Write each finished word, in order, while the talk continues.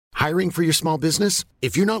Hiring for your small business?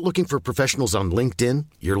 If you're not looking for professionals on LinkedIn,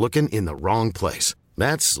 you're looking in the wrong place.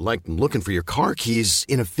 That's like looking for your car keys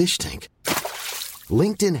in a fish tank.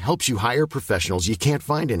 LinkedIn helps you hire professionals you can't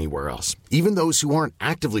find anywhere else, even those who aren't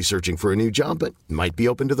actively searching for a new job but might be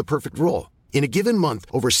open to the perfect role. In a given month,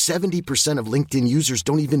 over 70% of LinkedIn users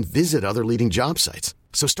don't even visit other leading job sites.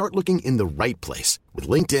 So start looking in the right place. With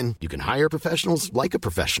LinkedIn, you can hire professionals like a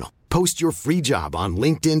professional. Post your free job on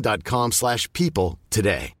linkedin.com/people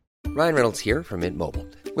today. Ryan Reynolds here from Mint Mobile.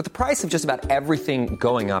 With the price of just about everything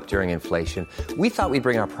going up during inflation, we thought we'd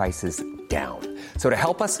bring our prices down. So to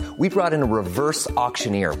help us, we brought in a reverse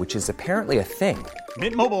auctioneer, which is apparently a thing.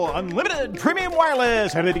 Mint Mobile Unlimited Premium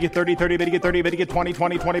Wireless. How to get 30, 30, bit to get 30, bit to get 20,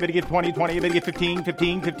 20, 20, bit to get 20, 20, bit to get 15,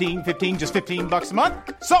 15, 15, 15, just $15 a month?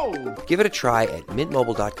 Sold! Give it a try at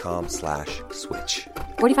mintmobile.com/switch.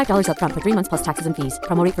 $45 up front for 3 months plus taxes and fees.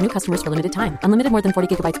 Promo rate for new customers for limited time. Unlimited more than 40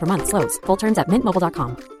 gigabytes per month. Slows full terms at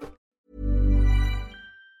mintmobile.com.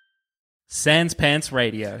 Sans Pants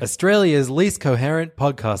Radio, Australia's least coherent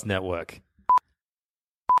podcast network.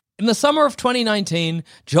 In the summer of 2019,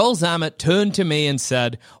 Joel Zammit turned to me and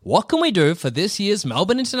said, "What can we do for this year's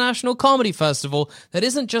Melbourne International Comedy Festival that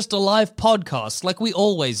isn't just a live podcast like we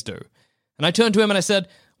always do?" And I turned to him and I said,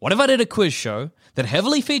 "What if I did a quiz show that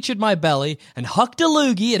heavily featured my belly and hucked a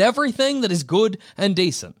loogie at everything that is good and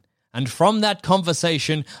decent?" And from that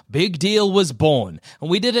conversation, Big Deal was born. And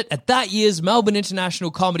we did it at that year's Melbourne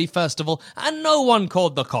International Comedy Festival, and no one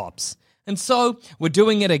called the cops. And so, we're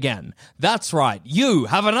doing it again. That's right, you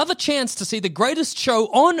have another chance to see the greatest show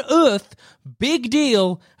on earth, Big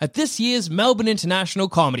Deal, at this year's Melbourne International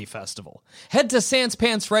Comedy Festival. Head to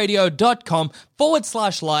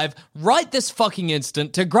sanspantsradio.com/live right this fucking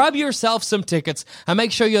instant to grab yourself some tickets and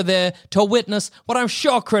make sure you're there to witness what I'm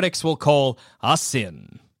sure critics will call a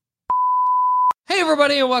sin. Hey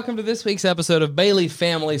everybody, and welcome to this week's episode of Bailey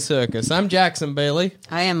Family Circus. I'm Jackson Bailey.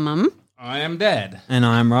 I am Mum. I am Dad. And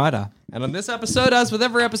I'm Ryder. And on this episode, as with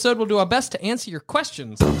every episode, we'll do our best to answer your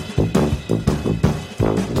questions.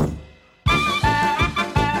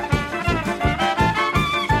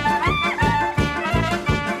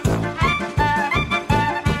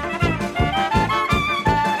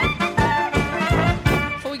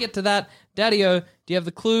 Before we get to that, Daddy-O, do you have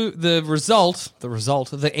the clue, the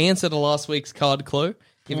answer to last week's card clue?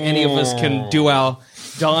 If any of us can do our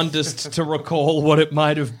darndest to recall what it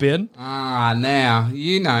might have been. Now,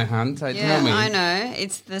 you know, hun, so tell me. I know.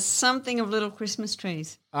 It's the something of little Christmas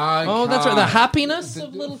trees. Oh, that's right. The happiness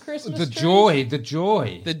of little Christmas trees? The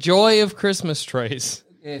joy. The joy of Christmas trees.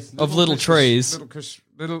 Yes. Of little trees.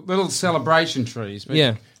 Little celebration trees. But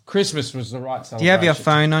yeah. Christmas was the right celebration. Do you have your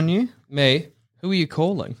phone on you? Me? Who are you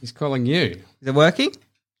calling? He's calling you. Is it working?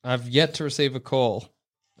 I've yet to receive a call.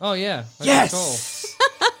 Oh, yeah. Yes!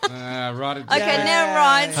 Right. Okay, now,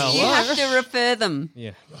 Ryan, Hello? you have to refer them.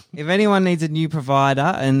 Yeah. If anyone needs a new provider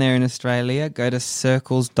and they're in Australia, go to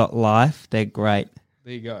circles.life. They're great.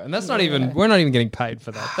 There you go. And that's not even, we're not even getting paid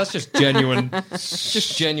for that. That's just genuine.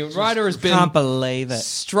 Just genuine. Ryder has been Can't believe it.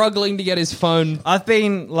 struggling to get his phone. I've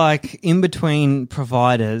been like in between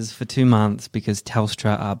providers for 2 months because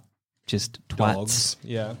Telstra are just twats. Dogs.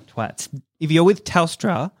 Yeah. Twats. If you're with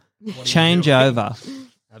Telstra, change over.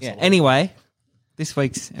 Yeah. Anyway, this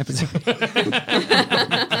week's episode.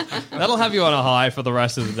 That'll have you on a high for the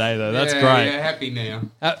rest of the day, though. That's great. Yeah, happy now.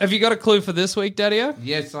 Have you got a clue for this week, Daddy-O?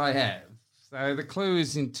 Yes, I have. So the clue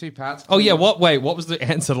is in two parts. Oh, yeah. What was the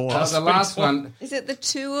answer to last The last one. Is it the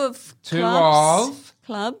two of Two clubs? of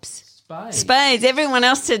Clubs? Spades. Spades. Everyone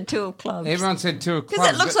else said two of clubs. Everyone said two of clubs.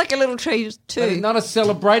 Because it looks like a little tree But too. not a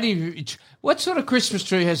celebratory. What sort of Christmas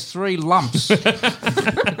tree has 3 lumps? A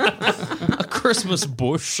Christmas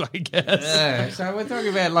bush, I guess. Yeah, so we're talking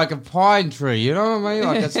about like a pine tree, you know what I mean?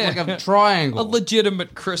 Like it's like a A triangle.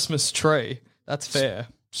 legitimate Christmas tree. That's fair.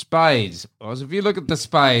 Spades. Well, if you look at the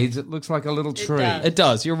spades, it looks like a little tree. does. It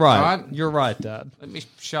does. You're right. Right. You're right, Dad. Let me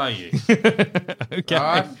show you. Okay.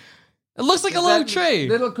 Right? It looks like a little That tree.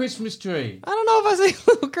 Little Christmas tree. I don't know if I see a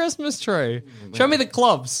little Christmas tree. Show me the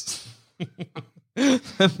clubs. Are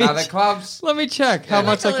the clubs? Let me check how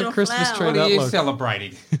much like like a a Christmas little tree What that are you looks.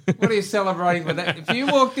 celebrating? What are you celebrating with that? If you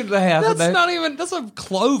walked into the house and That's a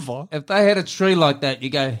clover. if they had a tree like that, you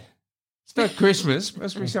go, it's not Christmas,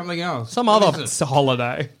 must be something else. Some What other is it?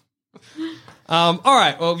 holiday. All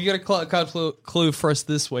right. Well, you got a card clue for us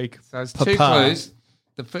this week. So it's two Papa. clues.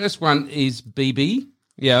 The first one is BB,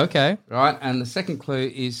 Yeah. Okay. right? And the second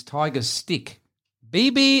clue is Tiger's Stick.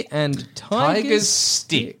 BB and Tiger's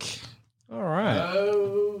Stick. All right.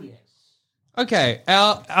 Oh, yes. Okay.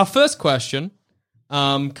 Our first question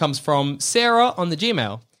comes from Sarah on the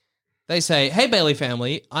Gmail. They say, "Hey, Bailey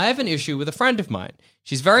family, I have an issue with a friend of mine.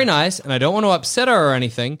 She's very nice, and I don't want to upset her or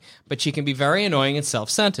anything, but she can be very annoying and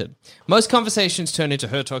self-centered. Most conversations turn into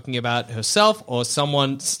her talking about herself or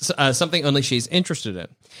something only she's interested in.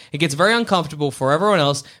 It gets very uncomfortable for everyone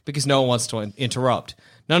else because no one wants to interrupt.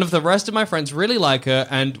 None of the rest of my friends really like her,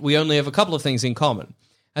 and we only have a couple of things in common.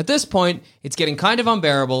 At this point, it's getting kind of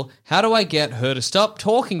unbearable. How do I get her to stop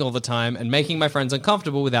talking all the time and making my friends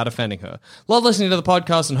uncomfortable without offending her? Love listening to the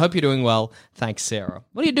podcast and hope you're doing well. Thanks, Sarah."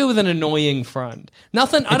 What do you do with an annoying friend?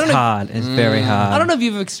 Nothing. I don't It's know. hard. It's very hard. I don't know if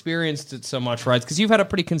you've experienced it so much, right? Because you've had a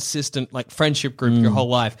pretty consistent like friendship group your whole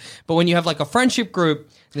life. But when you have like a friendship group,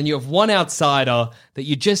 and then you have one outsider that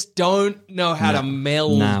you just don't know how to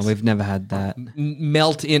meld. Nah, we've never had that.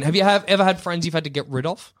 Melt in. Have you ever had friends you've had to get rid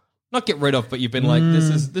of? Not get rid of, but you've been like,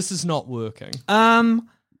 this is not working.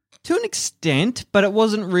 To an extent, but it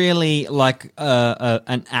wasn't really like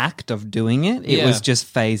an act of doing it. It Yeah. was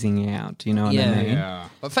just phasing out. You know what I mean?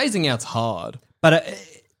 But phasing out's hard. But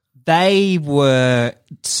they were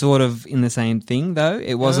sort of in the same thing, though.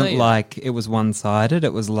 It wasn't yeah. like it was one-sided.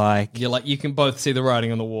 It was like, You're like, you can both see the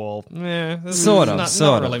writing on the wall. Yeah, Sort of.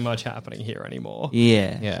 Not really much happening here anymore.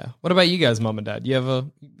 yeah. Yeah. What about you guys, Mum and Dad? You ever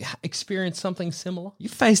experienced something similar? You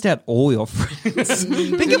phased out all your friends.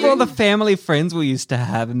 Think of all the family friends we used to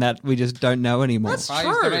have and that we just don't know anymore. That's Phased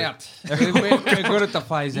true. them out. We're good at the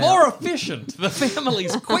phase out. More efficient. The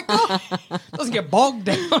family's quicker. Doesn't get bogged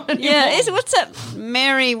down anymore. Yeah, what's that?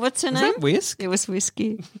 Mary, what's her Is name? that Whisk? It was Whiskey.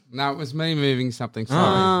 No, it was me moving something. Sorry.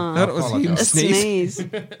 I thought it was him A sneeze.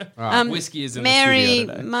 sneeze. Whiskey is in Mary, the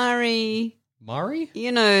studio today. Murray, Murray?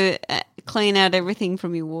 you know, clean out everything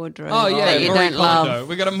from your wardrobe Oh, yeah. that you Marie don't Kondo. love.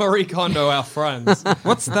 We got a Marie Kondo, our friends.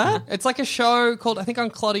 What's that? It's like a show called, I think,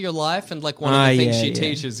 Unclutter Your Life, and like one Ah, of the things yeah, she yeah.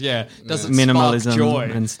 teaches, does it Minimalism spark joy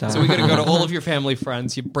and stuff. So we got to go to all of your family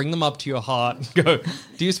friends. You bring them up to your heart and go.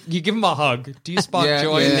 You give them a hug? Do you spark Yeah,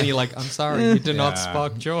 joy? yeah. And then you're like, I'm sorry, you do not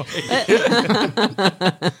spark joy.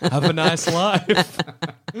 Have a nice life.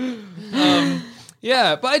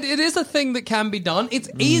 Yeah, but it is a thing that can be done. It's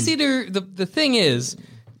easy to. The thing is,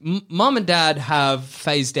 Mum and Dad have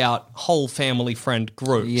phased out whole family friend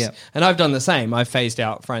groups. Yeah. And I've done the same. I've phased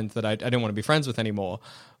out friends that I don't want to be friends with anymore.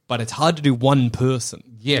 But it's hard to do one person.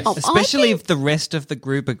 Yes. Oh, Especially I think- if the rest of the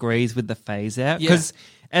group agrees with the phase out. Yeah. Because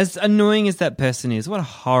as annoying as that person is, what a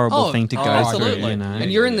horrible thing to go absolutely. through, you know?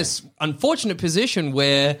 And you're in this unfortunate position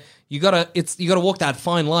where you gotta walk that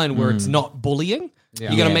fine line where it's not bullying. You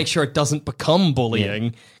gotta Yeah. make sure it doesn't become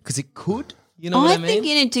bullying because it could. You know what I mean? think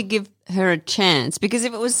you need to give her a chance because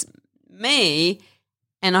if it was me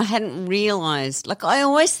and I hadn't realised, like I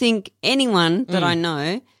always think anyone that I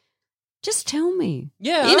know, just tell me.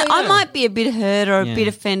 Yeah, You know, oh, I yeah. might be a bit hurt or a Yeah. bit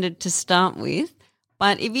offended to start with,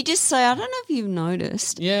 but if you just say, I don't know if you've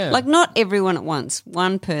noticed. Yeah. Like not everyone at once,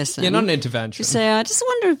 one person. Yeah, not an intervention. Just say, I just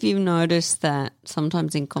wonder if you've noticed that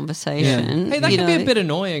sometimes in conversation. Hey, that you can be know, a bit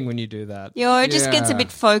annoying when you do that. Yeah, it just gets a Yeah.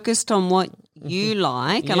 bit focused on what you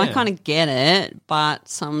like, and I Yeah. kind of get it, but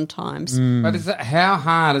sometimes But how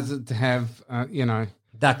hard is it to have, That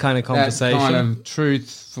kind of that conversation. kind of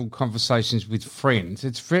truthful conversations with friends?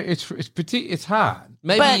 It's hard.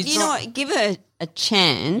 Maybe but it's you know not- what, give her a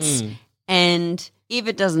chance, and if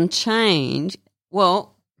it doesn't change,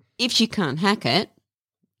 well, if she can't hack it,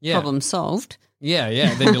 yeah. problem solved. Yeah.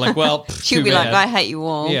 Then you're like, well, She'll too be like, bad. I hate you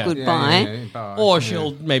all, Yeah. goodbye. Bye. Or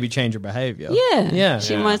she'll maybe change her behavior. Yeah. Yeah.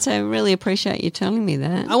 She might say, I really appreciate you telling me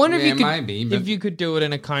that. I wonder if Yeah, you could maybe, but- if you could do it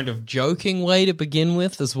in a kind of joking way to begin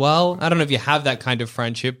with as well. I don't know if you have that kind of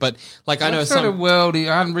friendship, but like I know What sort of some.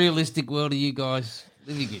 unrealistic world are you guys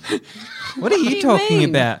living in? What are you you talking mean?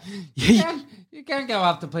 about? You can't go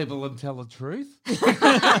up to people and tell the truth.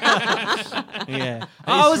 Yeah.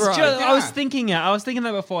 I was right. thinking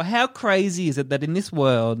that before. How crazy is it that in this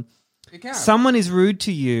world You can't. someone is rude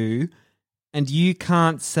to you and you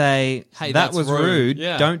can't say, Hey, that that's was rude." rude,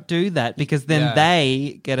 Yeah. don't do that, because then Yeah.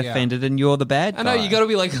 they get Yeah. offended and you're the bad I guy. know you got to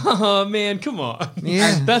be like, oh man, come on.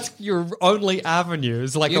 Yeah. That's your only avenue.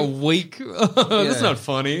 It's like a week. That's Yeah. not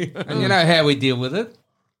funny. And you know how we deal with it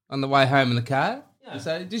on the way home in the car?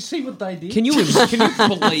 So, did you see what they did? Can you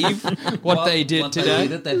believe what they did what today? They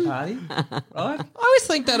did at that party, right? I always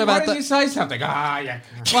think that Why about didn't you say something? Yeah.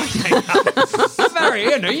 Barry,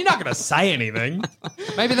 you're not going to say anything.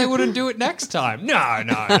 Maybe they wouldn't do it next time. No.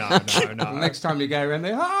 Next time you go around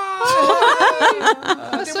there,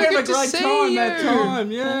 So we had a great time that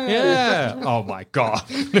time. Yeah. Oh my god.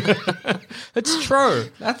 It's true.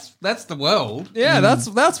 That's the world. Yeah,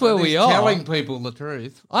 that's where we are. Telling people the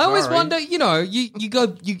truth. I always Sorry. wonder, you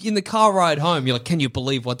in the car ride home, you're like, can you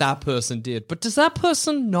believe what that person did? But does that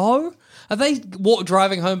person know? Are they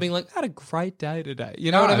driving home being like, I had a great day today?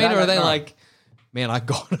 You know No, what I mean? they Or are don't they know. like, man, I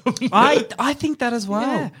got him? I think that as well.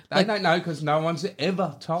 Yeah. They don't know because no one's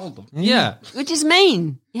ever told them. Yeah. Which is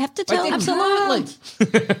mean. You have to tell them. Absolutely.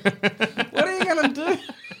 What are you going to do?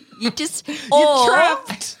 You just You're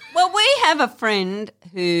trapped. Well, we have a friend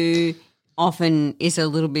who often is a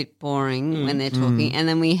little bit boring when they're talking, and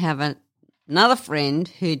then we have another friend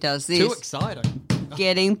who does this. Too exciting.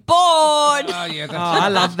 Getting bored. Oh, yeah. Oh, I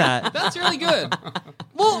love that. That's really good.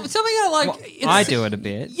 Well, something I like. I do it a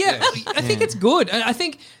bit. Yeah, I think it's good. I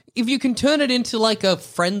think if you can turn it into like a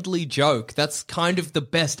friendly joke, that's kind of the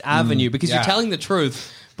best avenue because you're Yeah. telling the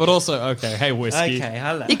truth, but also, okay, hey, whiskey. Okay,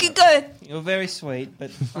 hello. You could go. You're very sweet,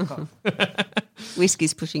 but fuck off.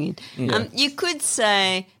 Whiskey's pushing in. You could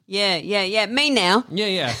say, yeah, me now.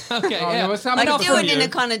 Yeah. Okay, Oh, yeah. there was some Like enough do from it in you. a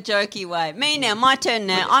kind of jokey way. Me now, my turn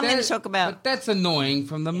now. I'm going to talk about. But that's annoying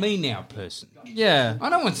from the me now person. Yeah. I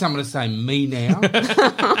don't want someone to say me now.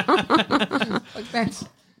 Like that's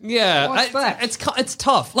Yeah, What's that? it's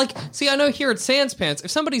tough. Like, see, I know here at Sans Pants, if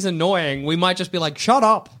somebody's annoying, we might just be like, "Shut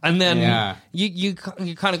up," and then Yeah. you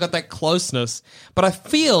kind of got that closeness. But I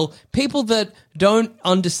feel people that don't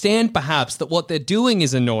understand perhaps that what they're doing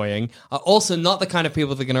is annoying are also not the kind of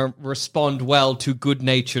people that are going to respond well to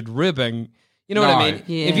good-natured ribbing. You know what I No. mean?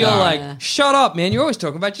 Yeah. If you're No. like, "Shut up, man! You're always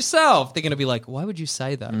talking about yourself," they're going to be like, "Why would you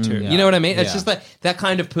say that to?" You know what I mean? It's Yeah. just that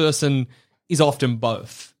kind of person is often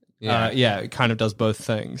both. Yeah. It kind of does both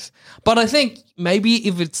things. But I think maybe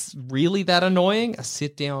if it's really that annoying, a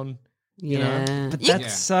sit down. Yeah. But You-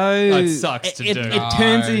 that's so... That sucks to it, do. It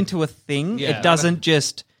turns it No. into a thing. Yeah. It doesn't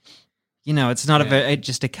just... it's not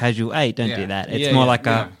just a casual, hey, don't Yeah. do that. It's Yeah, more yeah, like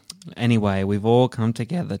yeah. anyway, we've all come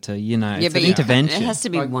together to, it's but an intervention. It has to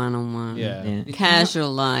be one-on-one. Yeah. Yeah.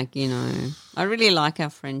 Casual, I really like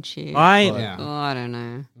our friendship. Yeah. Oh, I don't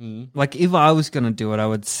know. Like, if I was going to do it, I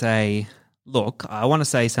would say, look, I want to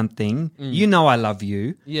say something. You know I love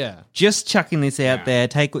you. Yeah. Just chucking this out there,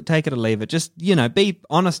 take it or leave it. Just, be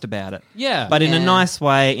honest about it. Yeah. But in a Yeah. nice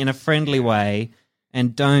way, in a friendly way,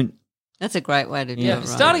 and don't... That's a great way to do Yeah, it, right?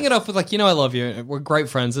 starting it off with like, I love you. We're great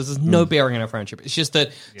friends. This is no bearing on our friendship. It's just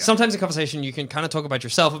that sometimes in conversation you can kind of talk about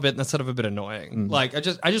yourself a bit, and that's sort of a bit annoying. Like I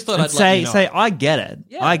just thought And I'd let you know. say, I get it.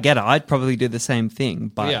 Yeah. I get it. I'd probably do the same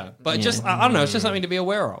thing. But yeah, but just I don't know. It's just something to be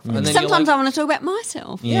aware of. And then Sometimes you're I want to talk about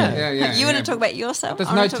myself. yeah, Yeah. You want to talk about yourself? There's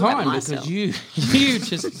I no want to talk about time myself. because you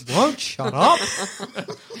just won't shut up.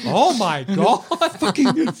 Oh my god,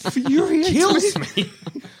 fucking kills me.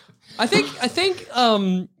 I think.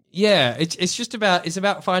 Yeah, it's just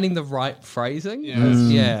about finding the right phrasing.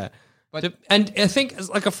 Yeah. But- And I think it's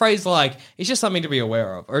like a phrase like, it's just something to be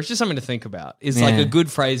aware of, or it's just something to think about, is like Yeah. a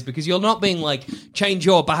good phrase because you're not being like, change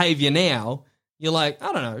your behavior now. You're like,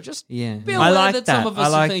 I don't know, just be aware I like that that. some of us I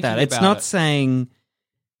are like thinking that. It's about not it. saying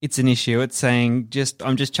it's an issue. It's saying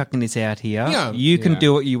I'm just chucking this out here. Yeah. You can Yeah.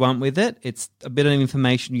 do what you want with it. It's a bit of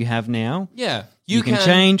information you have now. Yeah. You can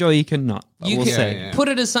change or you can not. But You we'll can see. Yeah. put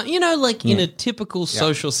it as something, like in a typical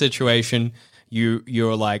social situation,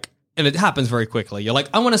 you're like, and it happens very quickly. You're like,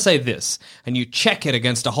 I want to say this, and you check it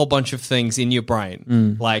against a whole bunch of things in your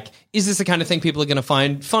brain. Like, is this the kind of thing people are going to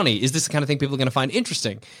find funny? Is this the kind of thing people are going to find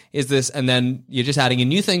interesting? Is this, and then you're just adding a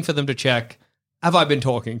new thing for them to check. Have I been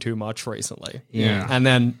talking too much recently? Yeah. And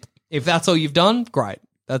then if that's all you've done, great.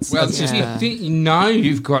 That's just if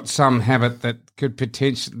you've got some habit that could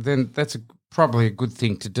potentially, then that's probably a good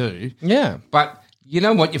thing to do. yeah. But you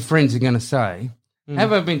know what your friends are going to say?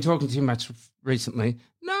 Have I been talking too much recently?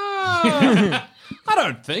 No. I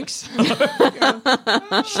don't think so.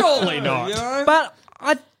 Surely not. But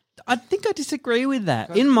I think I disagree with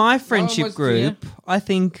that. In my friendship was- group, I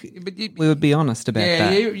think But you- we would be honest about Yeah,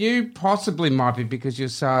 that. you possibly might be because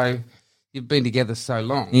you've been together so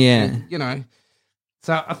long. Yeah.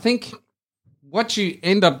 So I think what you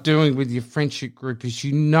end up doing with your friendship group is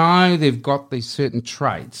they've got these certain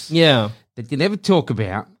traits Yeah. that you never talk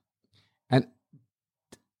about, and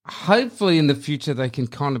hopefully in the future they can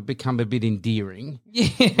kind of become a bit endearing.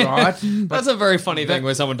 Yeah. Right? That's a very funny thing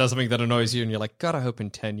where someone does something that annoys you and you're like, God, I hope in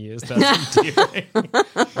 10 years that's endearing.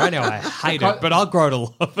 Right now I hate it, but I'll grow to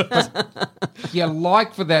love it. Your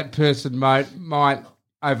like for that person might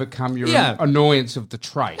overcome your Yeah. annoyance of the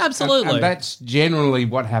trait. Absolutely. And that's generally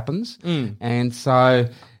what happens. And so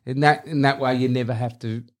in that way you never have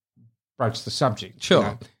to broach the subject.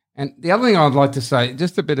 Sure. And the other thing I'd like to say,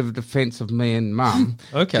 just a bit of a defence of me and Mum.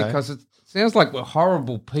 Okay. Because it sounds like we're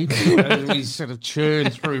horrible people as we sort of churn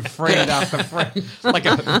through friend after friend. like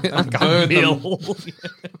a meal.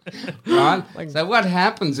 Right? So what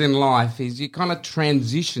happens in life is you kind of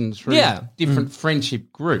transition through different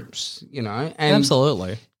friendship groups, you know. And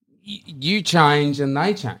Absolutely. you change and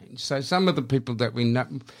they change. So some of the people that we know,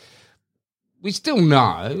 we still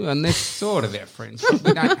know, and they're sort of our friends, but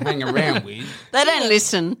we don't hang around with. They don't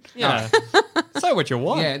listen. Yeah. Say what you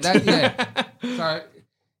want. Yeah. So,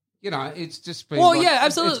 you know, it's just been. Well, yeah,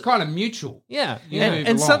 absolutely. It's kind of mutual. Yeah. You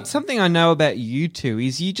And, move along. something I know about you two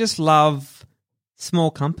is you just love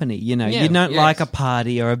small company. You know, Yeah. you don't Yes. like a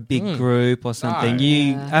party or a big group or something. No.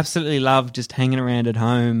 You absolutely love just hanging around at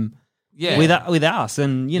home Yeah. with us,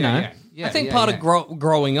 and you know. Yeah, I think yeah, part yeah. of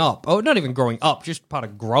growing up, or not even growing up, just part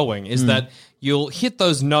of growing is that you'll hit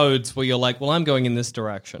those nodes where you're like, well, I'm going in this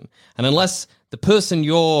direction. And unless the person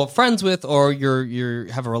you're friends with or you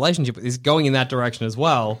have a relationship with is going in that direction as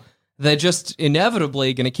well, they're just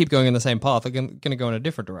inevitably going to keep going in the same path. They're going to go in a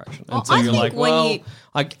different direction. And Well, so I you're think like, when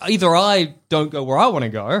well, either I don't go where I want to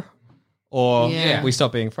go or Yeah. we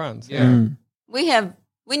stop being friends. Yeah.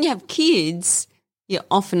 When you have kids, you're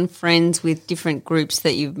often friends with different groups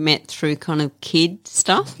that you've met through kind of kid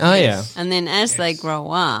stuff. Oh, yeah. And then as they grow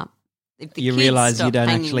up, if the You kids realize you stop don't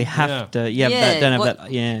hanging- actually have Yeah. to. Yeah, Yeah, don't have what-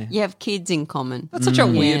 that. Yeah. you have kids in common. That's such a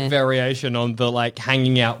Yeah. weird variation on the like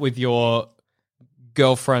hanging out with your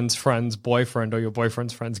girlfriend's friend's boyfriend or your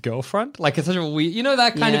boyfriend's friend's girlfriend. Like it's such a weird, you know,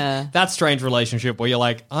 that kind Yeah. of that strange relationship where you're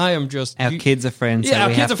like, I am just Our kids are friends. so Yeah, our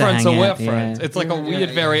we kids have are to friends, so hang we're out, friends. yeah. It's like a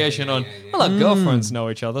weird variation on. Well, our girlfriends know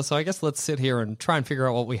each other, so I guess let's sit here and try and figure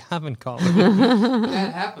out what we have in common.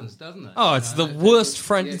 That happens, doesn't it? Oh, it's the worst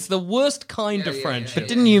friend. It's the worst kind of friendship. But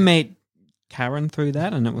didn't you meet Karen through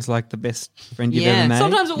that, and it was like the best friend you've Yeah. ever made?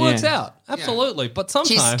 Sometimes it works Yeah. out, absolutely. But sometimes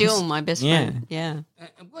She's still my best friend. Yeah.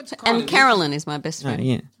 And what's kind And of Carolyn is my best Oh, friend.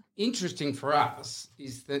 yeah. interesting for us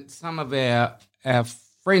is that some of our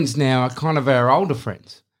friends now are kind of our older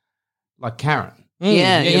friends, like Karen.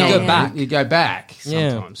 Yeah, you go back. You go back Yeah.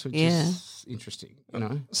 sometimes, which Yeah. is interesting, you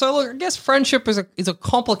know. So look, I guess friendship is a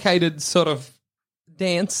complicated sort of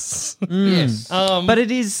dance. Yes. But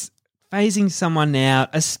it is phasing someone out,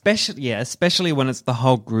 especially when it's the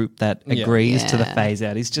whole group that Yeah. agrees to the Yeah. phase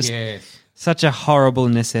out. It's just Yes. such a horrible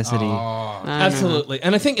necessity. Oh, Absolutely.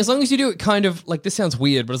 And I think as long as you do it kind of like this sounds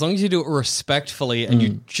weird, but as long as you do it respectfully and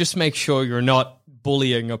you just make sure you're not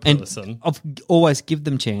bullying a And person. always give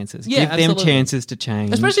them chances. Yeah, give them absolutely. chances to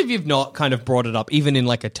change. Especially if you've not kind of brought it up, even in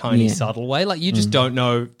like a tiny, Yeah. subtle way. Like you just don't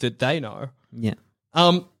know that they know. yeah.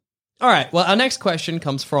 All right. Well, our next question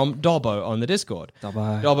comes from Dobbo on the Discord.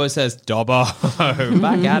 Dobbo says, Dobbo,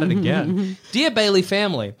 back at it again. Dear Bailey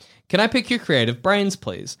family, can I pick your creative brains,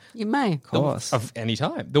 please? You may. Of course. Of any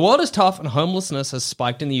time. The world is tough and homelessness has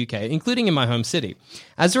spiked in the UK, including in my home city.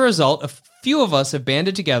 As a result, a few of us have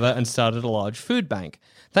banded together and started a large food bank.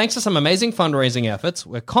 Thanks to some amazing fundraising efforts,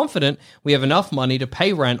 we're confident we have enough money to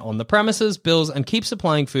pay rent on the premises, bills, and keep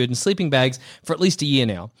supplying food and sleeping bags for at least a year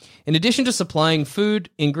now. In addition to supplying food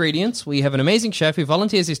ingredients, we have an amazing chef who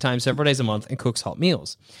volunteers his time several days a month and cooks hot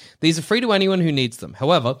meals. These are free to anyone who needs them.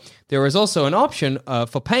 However, there is also an option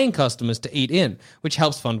for paying customers to eat in, which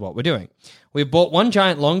helps fund what we're doing. We bought one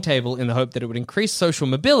giant long table in the hope that it would increase social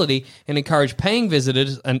mobility and encourage paying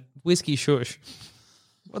visitors and whiskey shush.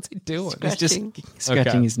 What's he doing? He's just Scratching. scratching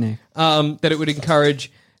Okay. his neck. That it would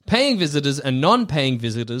encourage paying visitors and non-paying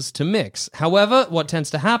visitors to mix. However, what tends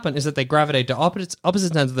to happen is that they gravitate to opposite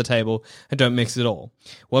ends of the table and don't mix at all.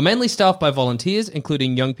 We're mainly staffed by volunteers,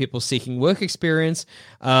 including young people seeking work experience.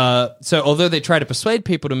 So although they try to persuade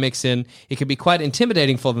people to mix in, it can be quite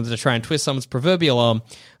intimidating for them to try and twist someone's proverbial arm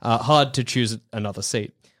hard to choose another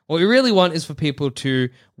seat. What we really want is for people to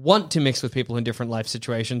want to mix with people in different life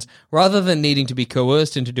situations rather than needing to be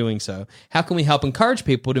coerced into doing so. How can we help encourage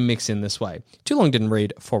people to mix in this way? Too long didn't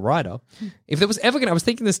read for Ryder. If there was ever going to, I was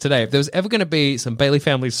thinking this today, if there was ever going to be some Bailey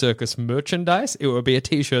Family Circus merchandise, it would be a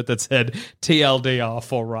t-shirt that said TLDR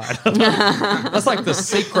for Ryder. That's like the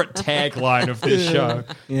secret tagline of this show.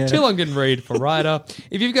 Yeah. Too long didn't read for Ryder.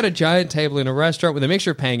 If you've got a giant table in a restaurant with a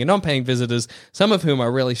mixture of paying and non-paying visitors, some of whom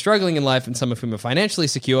are really struggling in life and some of whom are financially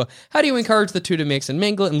secure, how do you encourage the two to mix and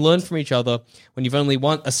mingle and learn from each other when you've only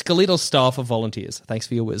a skeletal staff of volunteers? Thanks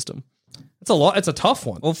for your wisdom. It's a lot. It's a tough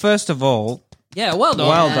one. Well, first of all, Yeah, well done.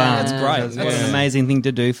 well done. That's great. That's an amazing thing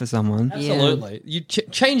to do for someone. Absolutely. You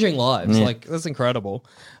changing lives. Yeah. Like that's incredible.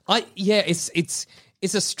 It's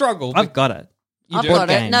a struggle. I've got it. I've do? got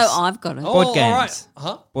it. Games. No, I've got it. Board all games. right.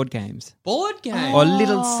 Huh? Board games. Board game. Or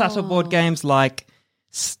little subtle board games like,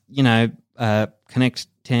 connect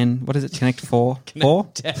 10. What is it? Connect 4? 4?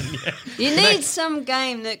 10, yeah. You need some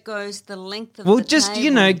game that goes the length of Well, the just,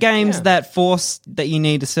 table. games that force that you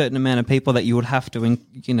need a certain amount of people that you would have to,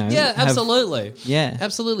 Yeah, have- absolutely. Yeah.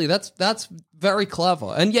 Absolutely. That's very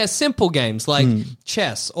clever. And yeah, simple games like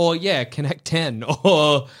chess or Connect 10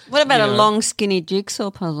 or What about a long, skinny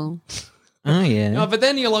jigsaw puzzle? Oh, yeah. No, but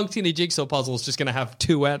then your long teeny jigsaw puzzle is just going to have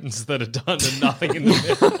two ends that are done and nothing in the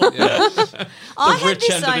middle. I The had rich this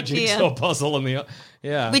end of the idea, jigsaw puzzle and the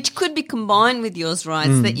which could be combined with yours, right?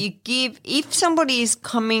 That you give, if somebody is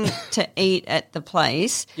coming to eat at the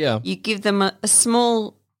place, you give them a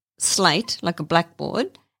small slate, like a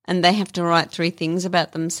blackboard, and they have to write 3 things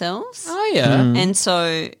about themselves. Oh yeah. And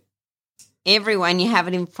so everyone, you have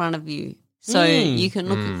it in front of you. So you can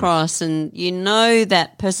look across and you know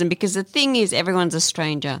that person, because the thing is everyone's a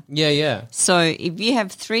stranger. Yeah. So if you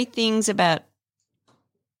have 3 things about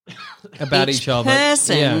About each other.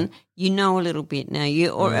 person, you know a little bit now. You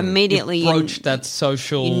or immediately broach that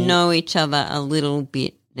social. you know each other a little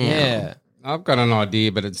bit now. Yeah. I've got an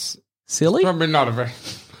idea, but it's Silly? probably not a very.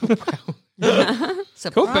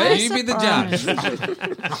 Surprise, You be the surprise.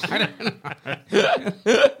 judge. I don't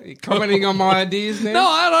know. You commenting on my ideas now? No,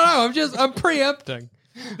 I don't know. I'm preempting.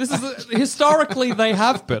 This is historically they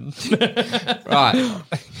have been. Right.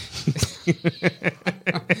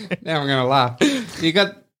 Now I'm going to laugh. You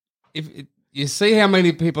got if you see how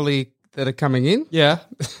many people that are coming in, Yeah.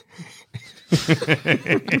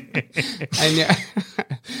 and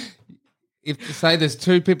if say there's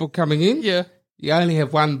 2 people coming in, Yeah. you only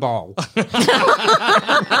have 1 bowl. you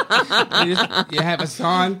have a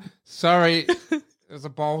sign. Sorry, there's a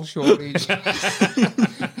bowl shortage.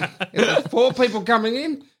 If there's 4 people coming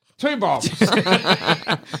in, 2 bowls.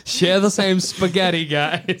 Share the same spaghetti,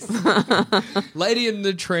 guys. Lady in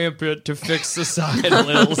the Trampet to fix the side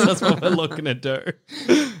littles. That's what we're looking to do.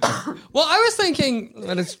 Well, I was thinking...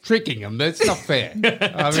 And it's tricking them. That's not fair.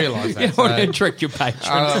 I realise that. You don't want to trick your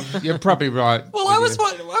patrons. You're probably right. Well, I was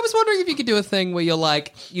wondering if you could do a thing where you're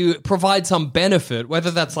like, you provide some benefit,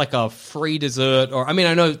 whether that's like a free dessert or, I mean,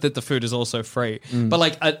 I know that the food is also free, but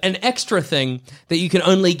like an extra thing that you can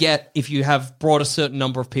only get if you have brought a certain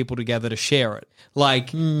number of people together to share it. Like,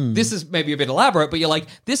 this is maybe a bit elaborate, but you're like,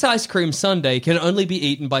 this ice cream sundae can only be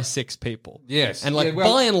eaten by 6 people. Yes. And like, Yeah,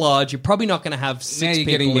 well, by and large, you're probably not going to have 6 now you're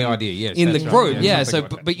people getting the in, idea, yes, in the that's right. group. Yeah, Yeah, something so, like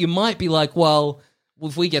that. but you might be like, well,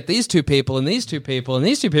 if we get these 2 people and these 2 people and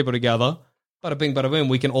these 2 people together, bada bing, bada boom,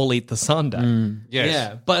 we can all eat the sundae. Yes.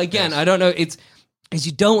 Yeah. But again, I don't know. It's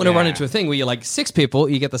you don't want to run Yeah. into a thing where you're like 6 people,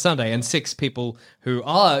 you get the sundae, and 6 people who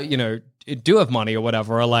are, do have money or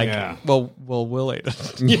whatever are like, Yeah. well, we'll eat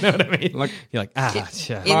it. You know what I mean? Like- you're like,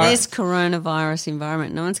 sure. In this coronavirus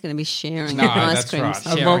environment, no one's going to be sharing No, ice that's cream. right.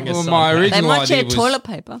 stuff. Sharing a My sundae. They original might idea share was toilet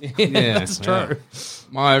paper. Yeah, That's true.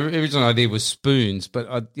 My original idea was spoons,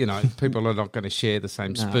 but people are not going to share the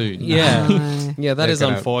same spoon. Yeah, yeah, that They're is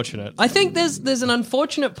gonna- unfortunate. I think there's an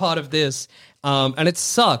unfortunate part of this, and it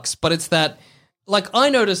sucks. But it's that, like, I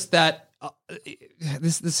noticed that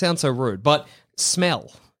this sounds so rude, but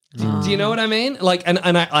smell. Do you know what I mean? Like, and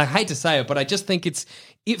I hate to say it, but I just think it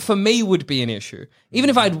for me would be an issue. Even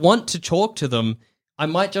if I'd want to talk to them, I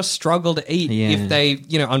might just struggle to eat if they,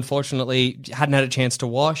 unfortunately hadn't had a chance to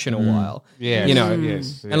wash in a while. Yes,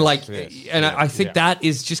 yes, And like, yes, and yes, I think yeah. that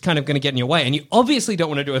is just kind of going to get in your way. And you obviously don't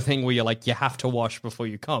want to do a thing where you're like, you have to wash before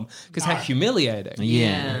you come, because how humiliating.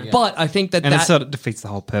 Yeah. But I think that And it sort of defeats the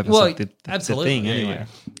whole purpose of the absolutely, thing anyway.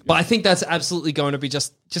 But I think that's absolutely going to be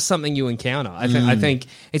just something you encounter. I think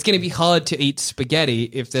it's going to be hard to eat spaghetti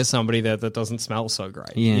if there's somebody there that doesn't smell so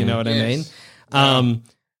great. Yeah. You know what Yes. I mean?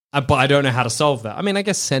 But I don't know how to solve that. I mean, I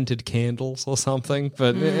guess scented candles or something.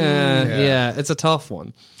 But yeah, it's a tough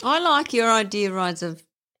one. I like your idea, Rides, of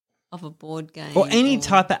a board game. Or any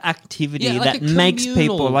type of activity Yeah, like that a makes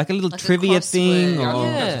communal- people, like a little like a trivia thing. crossword. Or,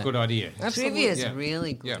 Yeah. That's a good idea. Trivia is Yeah.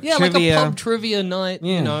 really good. Yeah. Yeah, like a Trivia. pub trivia night,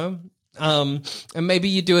 Yeah. you know. And maybe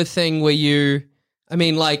you do a thing where you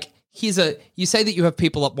say that you have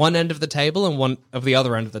people at one end of the table and one of the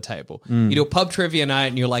other end of the table. You do a pub trivia night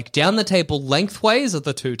and you're like, down the table lengthways are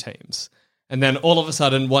the 2 teams. And then all of a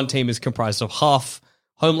sudden one team is comprised of half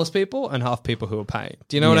homeless people and half people who are paying.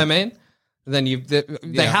 Do you know what I mean? And then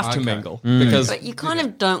they have to okay. mingle because But you kind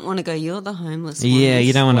of don't want to go, you're the homeless yeah, ones,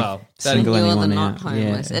 you don't want Well, to that- single you're the anyone not out.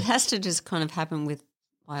 homeless. Yeah. It has to just kind of happen with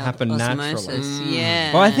Happen osmosis. naturally.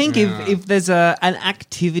 Yeah. Well, I think if there's an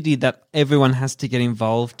activity that everyone has to get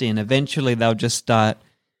involved in, eventually they'll just start,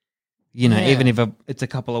 even if it's a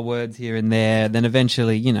couple of words here and there, then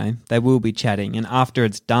eventually, they will be chatting. And after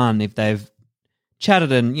it's done, if they've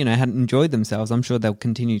chatted and, had enjoyed themselves, I'm sure they'll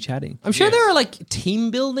continue chatting. I'm sure there are like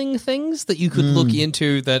team building things that you could look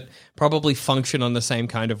into that probably function on the same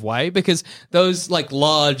kind of way, because those like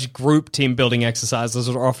large group team building exercises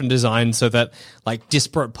are often designed so that like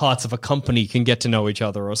disparate parts of a company can get to know each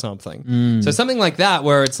other or something. So something like that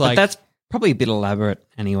where it's like... But that's probably a bit elaborate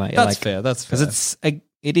anyway. That's fair. Because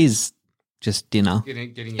it is just dinner.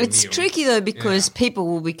 Getting your It's meal. tricky though because people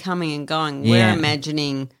will be coming and going. We're Yeah.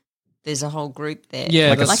 imagining there's a whole group there. Yeah,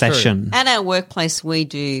 Like a that's true. session. At our workplace, we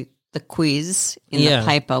do the quiz in Yeah. the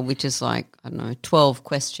paper, which is like, I don't know, 12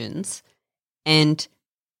 questions. And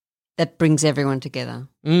that brings everyone together.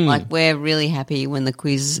 Like, we're really happy when the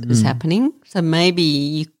quiz is happening. So maybe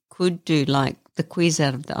you could do like the quiz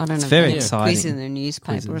out of the, I don't know, very maybe a quiz exciting. in the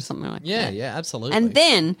newspaper or something like Yeah, that. yeah, absolutely. And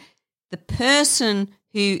then the person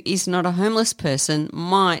who is not a homeless person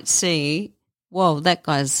might see, whoa, that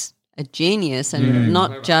guy's a genius, and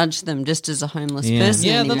not judge them just as a homeless Yeah. person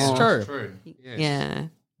Yeah, anymore. that's true. Yeah.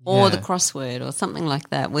 Or the crossword or something like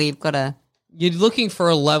that, where you've got a... You're looking for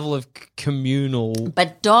a level of communal...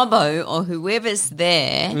 But Dobbo or whoever's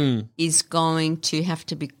there is going to have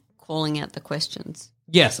to be calling out the questions.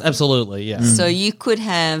 Yes, absolutely, yeah. So you could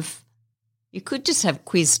just have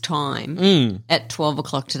quiz time at 12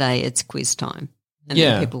 o'clock today. It's quiz time. And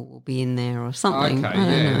Yeah. then people will be in there or something. Okay, I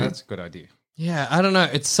don't yeah, know. that's a good idea. Yeah, I don't know.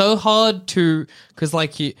 It's so hard to... Because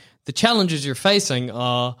like the challenges you're facing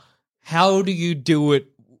are how do you do it,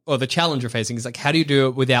 or the challenge you're facing is like how do you do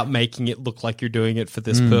it without making it look like you're doing it for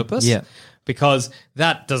this purpose? yeah. Because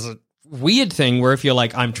that does a weird thing where if you're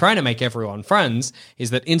like, I'm trying to make everyone friends, is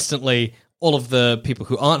that instantly all of the people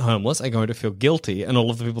who aren't homeless are going to feel guilty, and all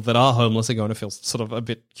of the people that are homeless are going to feel sort of a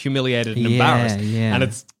bit humiliated and Yeah, embarrassed. yeah.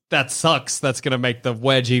 And that sucks. That's going to make the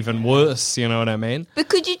wedge even worse. You know what I mean? But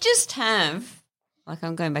could you just have, like,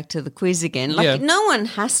 I'm going back to the quiz again. Like, Yeah. no one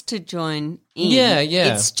has to join in. Yeah,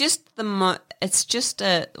 yeah. It's just it's just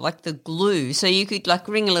like the glue. So you could like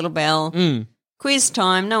ring a little bell. Quiz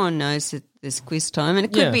time. No one knows that there's quiz time, and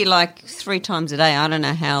it could Yeah. be like 3 times a day. I don't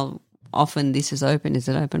know how often this is open. Is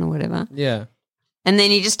it open or whatever? Yeah. And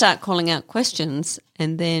then you just start calling out questions,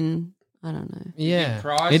 and then I don't know. Yeah.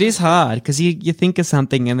 It is hard because you think of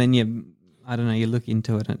something and then you look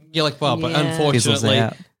into it. And You're like, well, but Yeah. Fizzles unfortunately,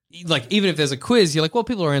 out. like even if there's a quiz, you're like, well,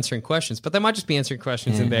 people are answering questions, but they might just be answering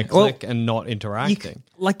questions in their Well, click and not interacting.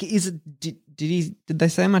 is it? Did they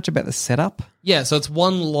say much about the setup? Yeah, so it's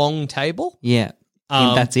one long table. Yeah,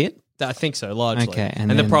 and that's it. I think so, largely. Okay, and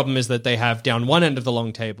and the then- problem is that they have down one end of the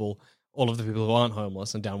long table all of the people who aren't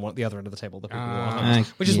homeless, and down the other end of the table the people who are homeless.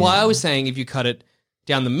 Which is why I was saying if you cut it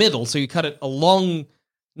down the middle, so you cut it along,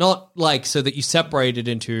 not like so that you separate it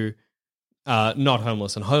into not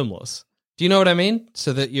homeless and homeless. Do you know what I mean?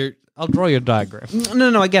 So that I'll draw your diagram.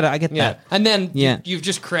 No, I get it. I get Yeah, that. and then Yeah. you've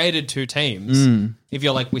just created two teams. If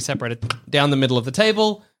you're like, we separate it down the middle of the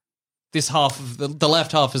table, this half of the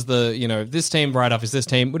left half is this team, right half is this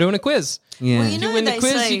team. We're doing a quiz. Yeah. Well, you If know you win the they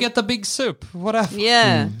quiz, say- you get the big soup. Whatever.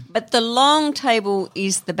 Yeah, but the long table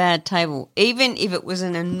is the bad table. Even if it was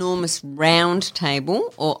an enormous round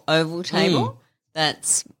table or oval table,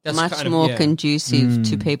 that's That's much kind of- more yeah. conducive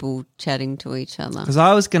to people chatting to each other. Because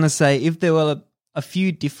I was going to say, if there were a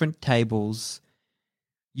few different tables,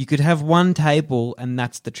 you could have one table and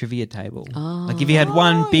that's the trivia table. Like if you had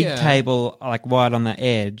one big yeah. table, like wide on the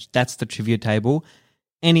edge, that's the trivia table.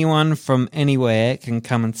 Anyone from anywhere can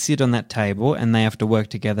come and sit on that table, and they have to work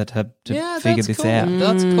together to Yeah, figure that's this cool. out.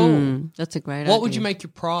 That's cool. That's a great idea. What would you make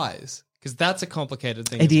your prize? Because that's a complicated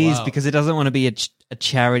thing. It as is well. because it doesn't want to be a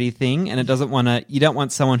charity thing, and it doesn't want to. You don't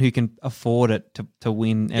want someone who can afford it to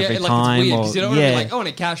win every like time. it's weird or because you don't want to be like, I want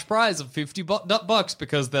a cash prize of $50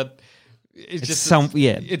 because that it's just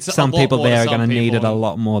it's a some lot people more to there are some going to need it people. a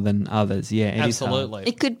lot more than others. Yeah, it is hard. Absolutely.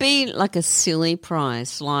 It could be like a silly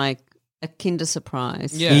prize, like a Kinder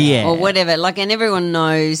Surprise. Yeah. Yeah. Or whatever. Like, and everyone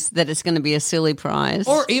knows that it's going to be a silly prize.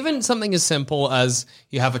 Or even something as simple as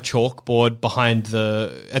you have a chalkboard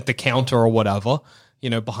at the counter or whatever,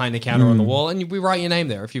 behind the counter on the wall, and we write your name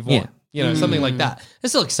there if you've won. Yeah. Something like that.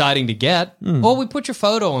 It's still exciting to get. Or we put your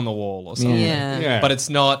photo on the wall or something. Yeah. Yeah. But it's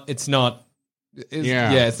not it's not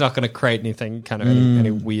going to create anything kind of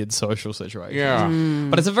any weird social situation. Yeah.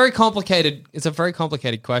 But it's a very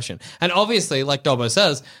complicated question. And obviously, like Dobbo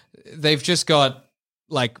says, they've just got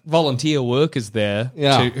like volunteer workers there.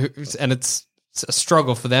 Yeah. And it's a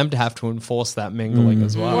struggle for them to have to enforce that mingling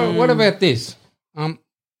as well. What about this?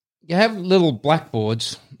 You have little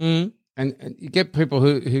blackboards, and you get people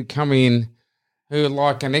who come in who are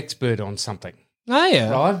like an expert on something, Oh, yeah.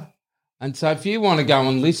 right? And so if you want to go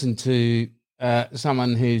and listen to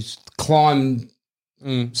someone who's climbed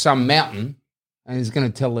some mountain, and is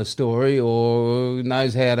going to tell a story or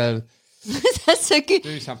knows how to That's so good.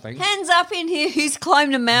 do something. Hands up in here. Who's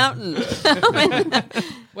climbed a mountain?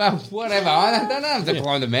 Well, whatever. I don't have to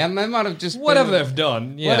climb the mountain. They might have just Whatever been- they've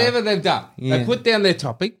done. Yeah. Whatever they've done. Yeah. They put down their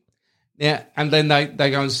topic, and then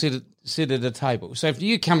they go and sit at a table. So if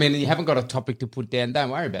you come in and you haven't got a topic to put down, don't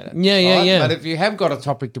worry about it. Yeah. But if you have got a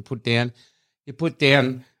topic to put down, you put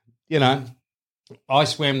down, I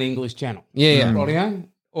swam the English Channel. Yeah. Rightio?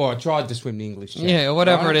 Or I tried to swim the English Channel. Yeah,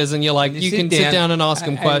 whatever right? it is, and you're like, And you can sit down and ask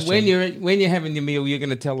them questions. When you're having your meal, you're going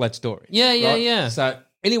to tell that story. Yeah. So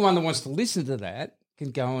anyone that wants to listen to that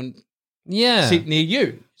can go and Yeah. sit near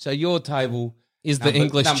you. So your table Is the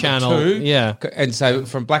English number channel. 2. Yeah. And so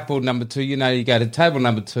from blackboard number 2, you go to table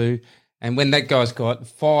number 2, and when that guy's got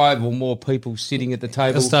 5 or more people sitting at the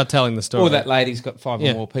table, They'll start telling the story. or that lady's got 5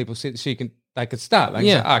 Yeah. or more people sitting, they could start. They can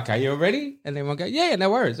Yeah. say, okay, you're ready? And then we'll go, yeah, no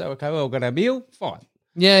worries. Okay, well, we've got our meal, fine.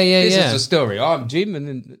 Yeah. This is a story. I'm Jim, and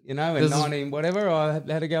then, in This is- 19 whatever, I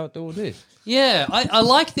had to go at all this. Yeah, I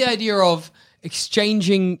like the idea of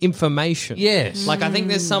exchanging information. Yes. Like, I think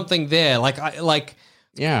there's something there.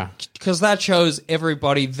 Yeah. Because that shows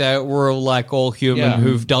everybody that we're like all human Yeah.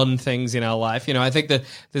 who've done things in our life. I think that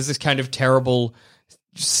there's this kind of terrible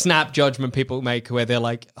snap judgment people make where they're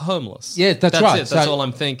like homeless. Yeah, that's right. It. That's So- all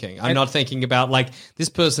I'm thinking. I'm not thinking about like this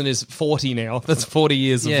person is 40 now. That's 40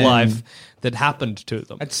 years of Yeah. life that happened to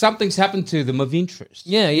them. And something's happened to them of interest.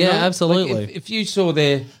 Yeah, absolutely. Like if you saw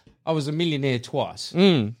I was a millionaire twice.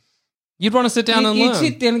 You'd want to sit down and You'd learn.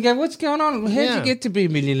 sit down and go, what's going on? How'd Yeah. you get to be a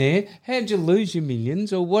millionaire? How'd you lose your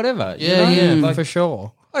millions or whatever? Yeah, for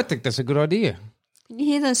sure. I think that's a good idea. Can you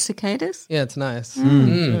hear those cicadas? Yeah, it's nice.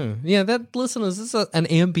 Yeah, that listeners, this is an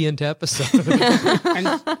ambient episode.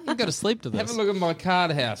 And You go to sleep to this. have a look at my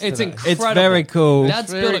card house. It's today. incredible. It's very cool.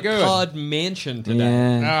 Dad's Very built a good. card mansion today.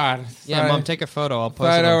 Yeah. All right. Yeah, so Mum, take a photo. I'll post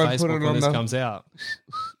it Photo on and put Facebook it when on this the- comes out.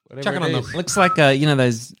 whatever Chuck it on is. the. Looks like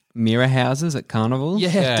those mirror houses at carnivals.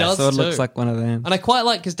 Yeah, it does So it too. looks like one of them. And I quite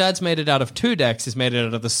like because Dad's made it out of 2 decks. He's made it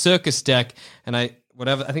out of the circus deck and I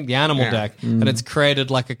think the animal Yeah. deck, and it's created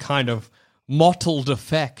like a kind of mottled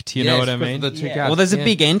effect. You know Yes, what I because mean? of the two Yeah. cards. Well, there's Yeah. a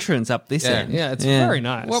big entrance up this Yeah. end. Yeah, it's very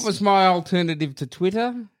nice. What was my alternative to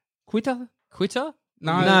Twitter? Quitter? Quitter?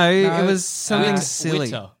 No, it was something Uh, silly.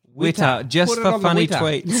 Witter. Witter, just Put it for on the funny Witter.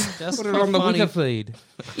 tweets. Just Put it for on the funny- Twitter feed.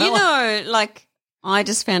 You know, like I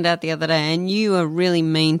just found out the other day, and you are really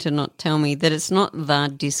mean to not tell me that it's not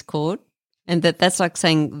the Discord, and that's like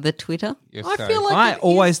saying the Twitter. Yes, I so- feel like I it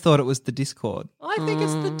always is- thought it was the Discord. I think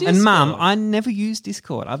it's the Discord. And Mum, I never use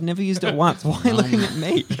Discord. I've never used it once. Why are you looking at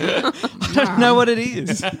me? I don't know what it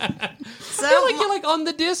is. So I feel like you're like on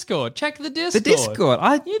the Discord. Check the Discord. The Discord.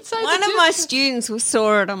 You'd say one the of my Discord. students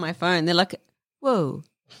saw it on my phone. They're like, "Whoa,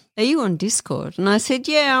 are you on Discord?" And I said,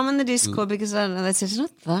 "Yeah, I'm on the Discord because I don't know." They said, "It's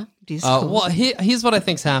not the Discord." Here's what I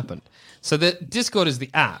think's happened. So the Discord is the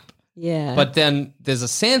app. Yeah, But then there's a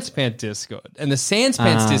Sanspants Discord, and the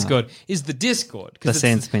Sanspants Discord is the Discord. 'cause The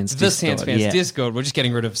it's Sanspants the Discord, Sanspants yeah. Discord. We're just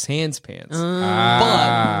getting rid of Sanspants.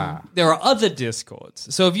 But there are other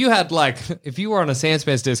Discords. So if you were on a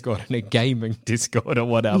Sanspants Discord and a gaming Discord or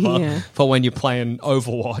whatever Yeah. for when you're playing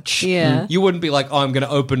Overwatch, Yeah. you wouldn't be like, oh, I'm going to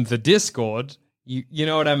open the Discord. You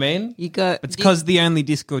know what I mean? you go. It's because the only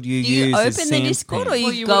Discord you do you use is open the Discord or Sanspants. you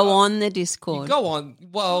Well, you go would- on the Discord? Go on.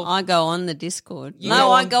 Well, I go on the Discord. You No,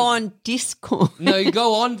 go I on go the- on Discord. no, you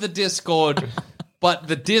go on the Discord, but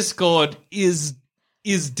the Discord is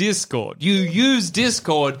Discord. You use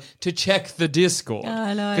Discord to check the Discord.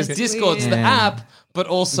 I know, Because it's Discord's the weird. app, but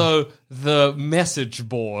also the message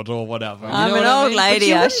board or whatever. You I'm know an what I old mean? lady.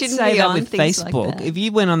 You I wouldn't shouldn't say be that on with things like Facebook. that. If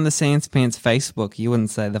you went on the Sanspants Facebook, you wouldn't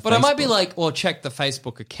say the But Facebook. I might be like, well, check the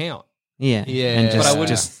Facebook account. yeah, Yeah. and But just, I But I would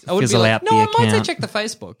just I would be fizzle like, out no, the I account. might say check the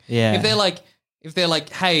Facebook. Yeah. If they're like,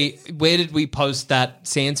 hey, where did we post that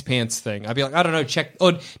Sanspants thing? I'd be like, I don't know, check.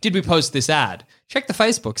 Or did we post this ad? Check the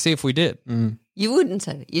Facebook, see if we did. You wouldn't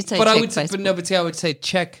say that. You'd say But check I would say, Facebook. but see, I would say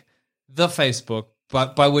check the Facebook,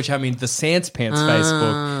 but by which I mean the Sanspants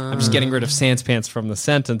Facebook. I'm just getting rid of Sanspants from the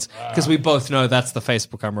sentence because we both know that's the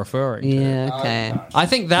Facebook I'm referring to. Yeah, okay. I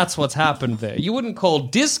think that's what's happened there. You wouldn't call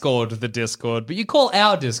Discord the Discord, but you call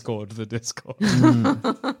our Discord the Discord.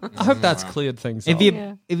 I hope that's cleared things up.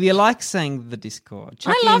 If you like saying the Discord,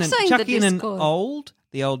 chuck love in, saying chuck the in Discord.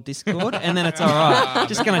 the old Discord, and then it's all right.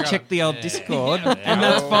 Just going to check the old Discord, and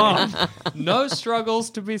that's fine. No struggles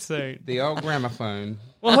to be seen. The old gramophone.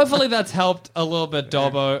 Well, hopefully that's helped a little bit,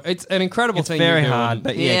 Dobbo. It's an incredible It's thing very you're doing. hard,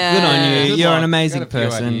 but Yeah. good on you. Good You're luck. an amazing Got a few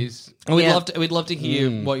person. ideas. And we'd love to hear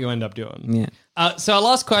what you end up doing. Yeah. So our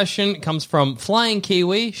last question comes from Flying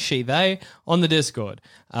Kiwi, she, they, on the Discord.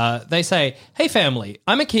 They say, hey family,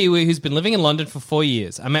 I'm a Kiwi who's been living in London for 4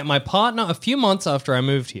 years. I met my partner a few months after I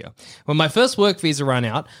moved here. When my first work visa ran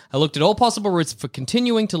out, I looked at all possible routes for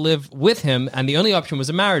continuing to live with him, and the only option was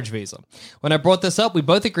a marriage visa. When I brought this up, we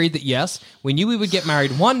both agreed that yes, we knew we would get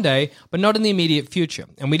married one day, but not in the immediate future,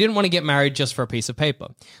 and we didn't want to get married just for a piece of paper.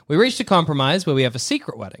 We reached a compromise where we have a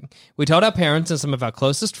secret wedding. We told our parents and some of our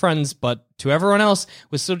closest friends, but to everyone else,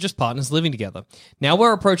 we're still just partners living together. Now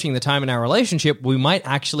we're approaching the time in our relationship we might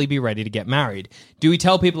actually be ready to get married. Do we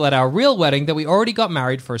tell people at our real wedding that we already got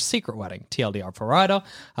married for a secret wedding? TLDR for Ryder.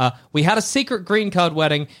 We had a secret green card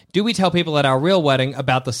wedding. Do we tell people at our real wedding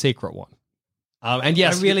about the secret one? And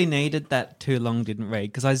yes, I really needed that too long didn't read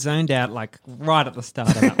because I zoned out like right at the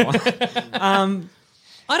start of that one.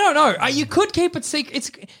 I don't know. You could keep it secret.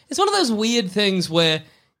 It's one of those weird things where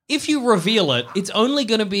if you reveal it, it's only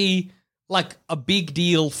going to be like a big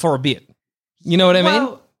deal for a bit. You know what I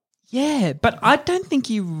mean? Yeah, but I don't think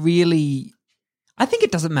you really... I think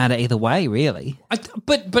it doesn't matter either way, really.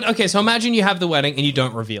 But okay, so imagine you have the wedding and you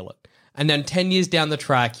don't reveal it. And then 10 years down the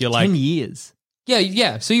track, you're like... 10 years?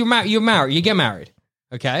 Yeah. So you're married. You get married,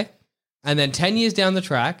 okay? And then 10 years down the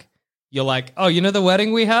track, you're like, oh, you know the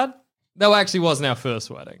wedding we had? That actually wasn't our first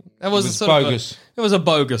wedding. That was bogus. It was a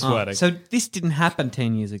bogus wedding. So this didn't happen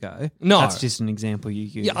 10 years ago? No. That's just an example you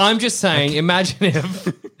use. Yeah, I'm just saying, imagine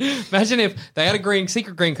if they had a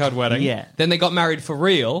secret green card wedding, then they got married for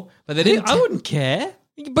real, but they didn't. I wouldn't care.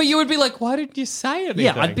 But you would be like, why didn't you say anything?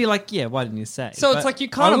 Yeah, I'd be like, why didn't you say? So it's like you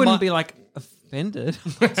kind I of wouldn't be like offended.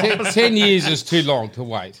 10 years is too long to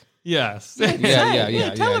wait. Yes.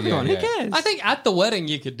 Yeah. Tell everyone. Who cares? I think at the wedding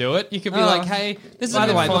you could do it. You could be like, hey, this is by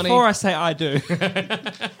the way, funny. before I say I do,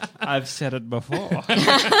 I've said it before.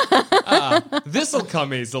 This'll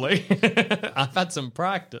come easily. I've had some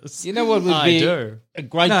practice. You know what would be a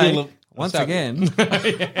great deal of... Once again,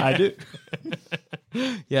 I do.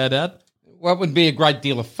 Yeah, Dad? What would be a great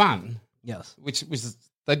deal of fun? Yes. Which was...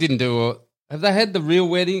 They didn't do... Have they had the real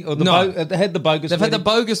wedding? Or No. They had the bogus They've wedding? had the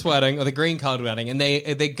bogus wedding or the green card wedding, and they're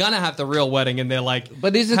going to have the real wedding, and they're like,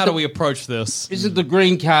 But is it how the- do we approach this? Isn't the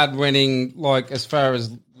green card wedding, like, as far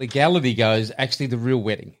as legality goes, actually the real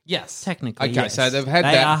wedding? Yes. Technically, Okay, yes. so they've had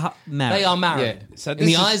they that. Are married. They are married. Yeah. So In this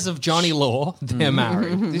the is- eyes of Johnny Law, they're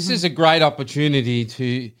married. This is a great opportunity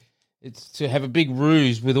to have a big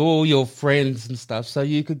ruse with all your friends and stuff, so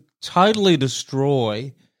you could totally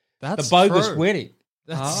destroy That's the bogus true. wedding.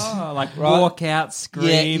 Like Right. walk out,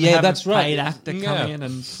 scream, Yeah, have that's a right. paid actor come in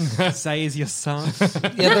and say he's your son.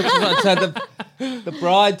 Yeah, that's right. So the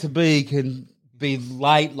bride-to-be can be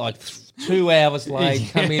late, like 2 hours late,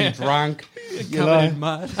 come in drunk, Covered in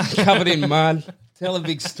mud. covered in mud, tell a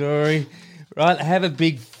big story, right? Have a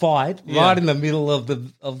big fight right in the middle of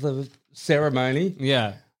the ceremony,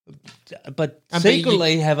 Yeah. but And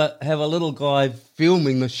secretly have a little guy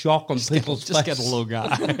filming the shock on people's Just faces. get a little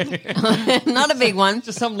guy. Not a big one.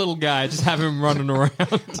 Just some little guy. Just have him running around.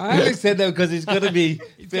 I only said that because he's got to be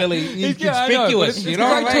fairly Yeah, I know, but inconspicuous. it's you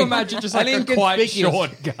know great what I to mean? imagine just like And a quite inconspicuous.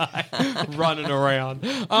 short guy running around.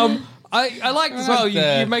 I like as well.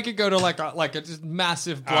 You make it go to like a just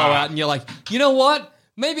massive blowout, and you're like, you know what?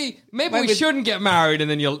 Maybe we shouldn't get married,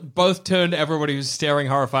 and then you both turn to everybody who's staring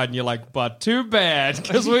horrified, and you're like, but too bad,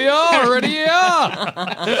 because we already are.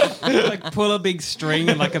 Like pull a big string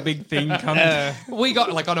and like a big thing comes. We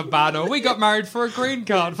got like on a banner, we got married for a green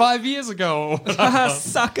card 5 years ago.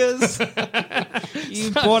 Suckers!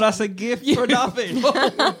 You bought us a gift for nothing.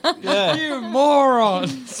 You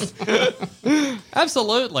morons!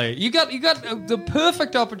 Absolutely, you got the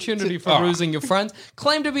perfect opportunity for losing your friends.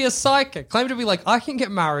 Claim to be a psychic. Claim to be like, I can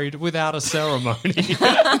get married without a ceremony.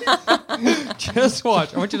 Just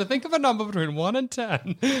watch. I want you to think of a number between 1 and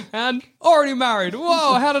 10, and already married.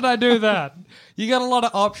 Whoa! How did I do that? You got a lot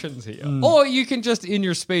of options here, or you can just in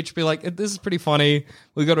your speech be like, "This is pretty funny.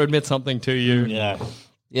 We got to admit something to you."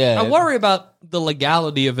 Yeah. I worry about the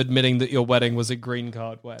legality of admitting that your wedding was a green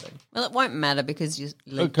card wedding. Well, it won't matter because you.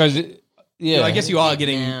 Because I guess you are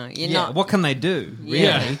getting. You're not. What can they do? Really?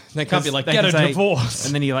 Yeah, they can't be like, They get a can say- divorce.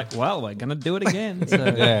 And then you're like, well, we're going to do it again. So.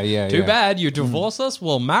 yeah. Too bad you divorce us.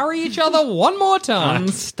 We'll marry each other one more time.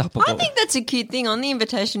 Unstoppable. I think that's a cute thing. On the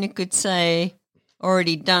invitation, it could say,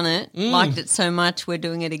 already done it, liked it so much, we're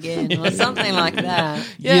doing it again, or something like that.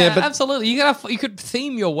 Yeah, but- absolutely. You could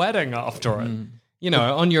theme your wedding after it. You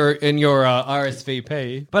know, in your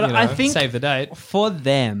RSVP. But you know, I think save the date. for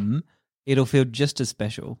them, it'll feel just as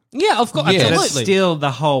special. Yeah, of course, Yeah. But absolutely. it's still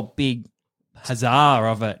the whole big huzzah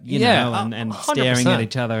of it, you Yeah, know, and 100%. staring at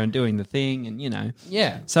each other and doing the thing, and you know.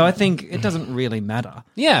 Yeah. So I think it doesn't really matter.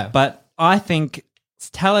 Yeah. But I think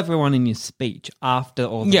tell everyone in your speech after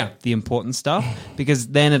all the important stuff, because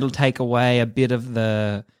then it'll take away a bit of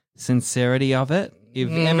the sincerity of it. If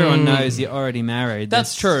everyone knows you're already married,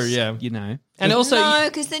 That's true, yeah. You know. And also, No,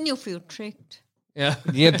 because then you'll feel tricked. yeah.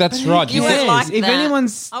 Yeah, that's right. You would like if that.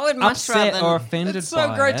 anyone's I would much upset rather- or offended It's so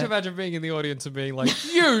by great it, to imagine being in the audience and being like,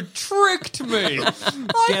 "You tricked me! I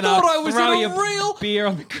get thought up, I was throw in your a real beer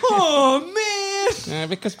on the ground. Oh man, Yeah,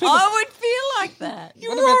 because people. I would feel like that. you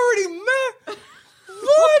were already married.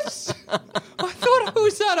 What? I thought I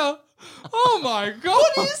was at a. Oh my god!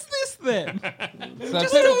 What is this then?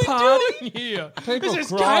 Just people what are we doing here? people Is this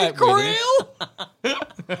cry cake at weddings. real?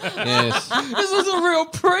 Yes. This is a real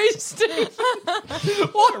priest.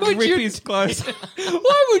 Why would Rip you? his clothes.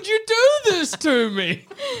 Why would you do this to me?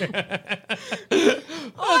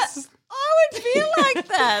 I would feel like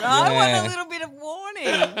that. I want Yeah. a little bit of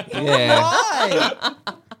warning. Yeah.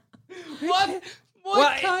 What?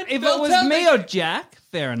 Well, kind if they'll it was tell me or Jack,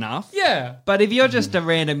 fair enough. Yeah. But if you're just a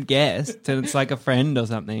random guest and it's like a friend or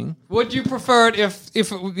something, Would you prefer it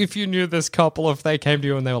if you knew this couple, if they came to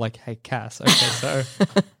you and they were like, "Hey, Cass, okay, so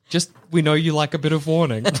just we know you like a bit of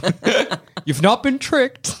warning. You've not been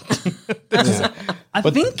tricked." I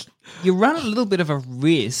think you run a little bit of a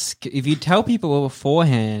risk if you tell people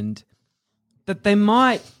beforehand that they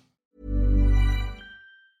might.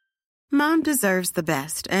 Mom deserves the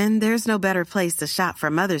best, and there's no better place to shop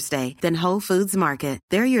for Mother's Day than Whole Foods Market.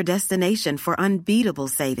 They're your destination for unbeatable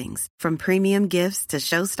savings, from premium gifts to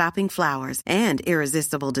show-stopping flowers and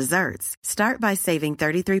irresistible desserts. Start by saving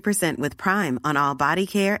 33% with Prime on all body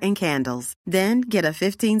care and candles. Then get a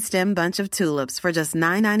 15-stem bunch of tulips for just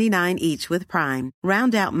 $9.99 each with Prime.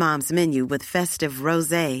 Round out Mom's menu with festive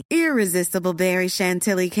rosé, irresistible berry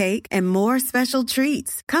chantilly cake, and more special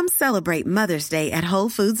treats. Come celebrate Mother's Day at Whole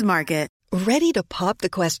Foods Market. Ready to pop the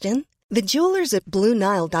question? The jewelers at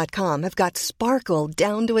BlueNile.com have got sparkle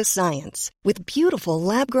down to a science with beautiful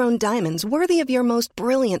lab-grown diamonds worthy of your most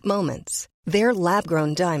brilliant moments. Their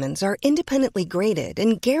lab-grown diamonds are independently graded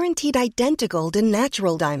and guaranteed identical to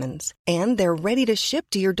natural diamonds, and they're ready to ship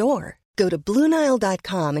to your door. Go to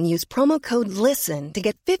BlueNile.com and use promo code LISTEN to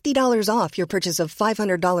get $50 off your purchase of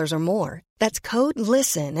 $500 or more. That's code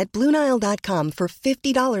LISTEN at BlueNile.com for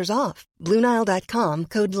 $50 off. BlueNile.com,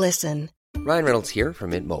 code LISTEN. Ryan Reynolds here from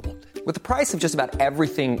Mint Mobile. With the price of just about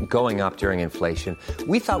everything going up during inflation,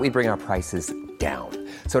 we thought we'd bring our prices down.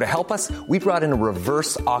 So to help us, we brought in a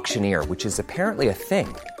reverse auctioneer, which is apparently a thing.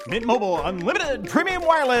 Mint Mobile Unlimited Premium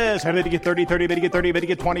Wireless. How to get 30, 30, bit to get 30, bit to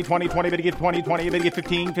get 20, 20, 20, bit to get 20, 20, bit to get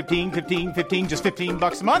 15, 15, 15, 15, just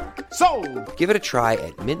 $15 a month? Sold! Give it a try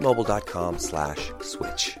at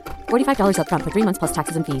mintmobile.com/switch. $45 up front for 3 months plus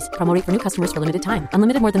taxes and fees. Promo rate for new customers for limited time.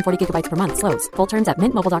 Unlimited more than 40 gigabytes per month. Slows full terms at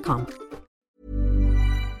mintmobile.com.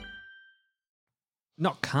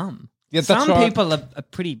 Not come. Yeah, that's Some right. people are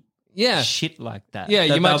pretty Yeah. shit like that. Yeah,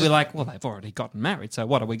 you might they'll be just- like, well, they've already gotten married, so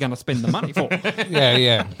what are we going to spend the money for? Yeah,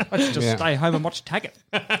 yeah. Let's just Yeah. stay home and watch Taggart.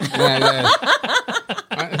 Yeah,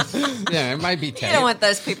 yeah, maybe You don't want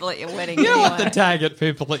those people at your wedding. You don't want anyway. the Taggart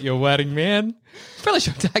people at your wedding, man. Fairly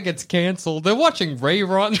sure Taggart's cancelled. They're watching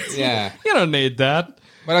reruns. Yeah. You don't need that.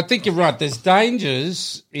 But I think you're right. There's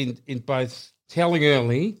dangers in both telling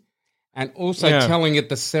early and also Yeah. telling at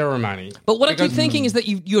the ceremony. But what I keep Because thinking is that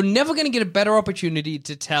you're never going to get a better opportunity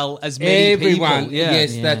to tell as many everyone, people. Yeah.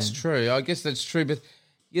 yes, that's true. I guess that's true. But,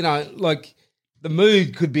 you know, like the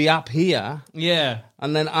mood could be up here, Yeah.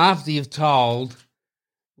 and then after you've told,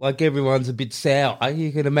 like everyone's a bit sour.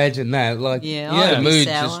 You can imagine that. Like, Yeah, the I'd be mood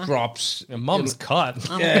sour. just drops. Your mum's cut.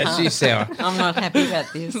 Yeah, she's sour. I'm not happy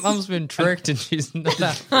about this. Mum's been tricked and she's not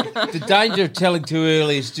that. The danger of telling too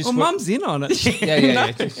early is just. Well, what- Mum's in on it.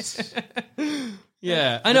 Yeah.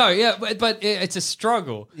 Yeah, I know. Yeah, but it's a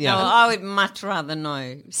struggle. Yeah. No, I would much rather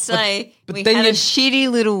know. Say but we then had a you- shitty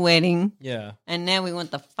little wedding, Yeah. and now we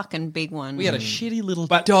want the fucking big one. We had a shitty little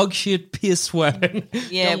dog shit piss wedding.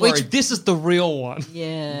 Yeah, Don't which- worry, this is the real one.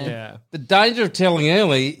 Yeah. Yeah. The danger of telling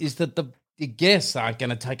early is that the guests aren't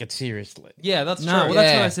going to take it seriously. Yeah, that's No, true. well,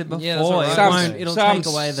 that's Yeah. what I said before. Yeah, that's what I It said. won't- it'll take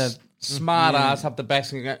away the... smart ass up the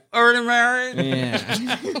back and go, already married?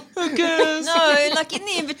 Yeah. No, like in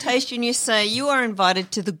the invitation, you say you are invited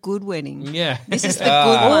to the good wedding. Yeah. This is the good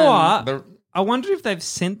one. Or The- I wonder if they've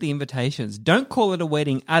sent the invitations. Don't call it a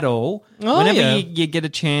wedding at all. Oh, Whenever yeah. you get a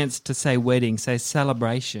chance to say wedding, say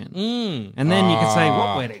celebration. And then you can say,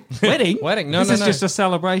 what wedding? Wedding? Wedding. No, this no, is no. just a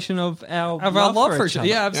celebration of our love for each each other. other.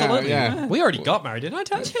 Yeah, absolutely. Yeah. We already got married, didn't I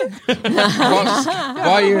tell you?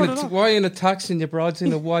 why are you in a tux and your bride's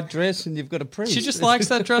in a white dress and you've got a priest? She just likes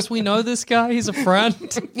that dress. We know this guy. He's a friend.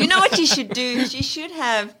 You know what you should do? You should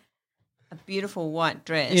have a beautiful white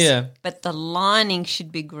dress. Yeah. But the lining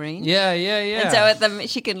should be green. Yeah. And so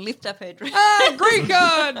she can lift up her dress. Ah, green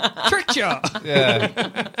card! Tricked you!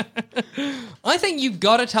 Yeah. I think you've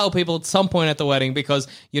got to tell people at some point at the wedding because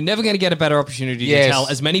you're never going to get a better opportunity to Yes. tell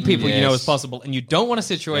as many people you know Yes. as possible. And you don't want a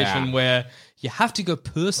situation where you have to go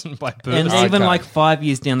person by person. And even like 5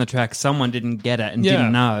 years down the track, someone didn't get it and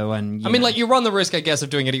didn't know. And I mean, like, you run the risk, I guess,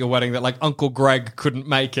 of doing it at your wedding that, like, Uncle Greg couldn't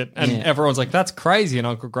make it. And everyone's like, that's crazy. And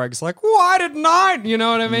Uncle Greg's like, why didn't I? You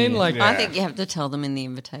know what I mean? I think you have to tell them in the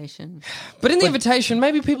invitation. But in the invitation,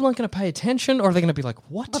 maybe people aren't going to pay attention or are they going to be like,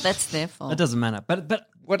 what? Well, that's their fault. it doesn't matter. But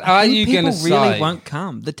What I are think you people going to really say? won't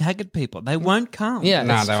come. The Taggart people, they won't come. Yeah, No,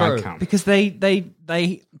 that's they true. won't come. Because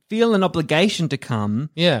they feel an obligation to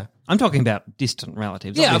come. Yeah. I'm talking about distant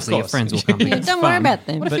relatives. Yeah, of Obviously, your course. friends will come. because it's Don't worry fun. about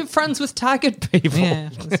them. What if you're friends with Taggart people? Yeah,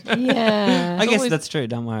 Yeah. I guess that's true.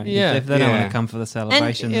 Don't worry. Yeah. If they don't Yeah. want to come for the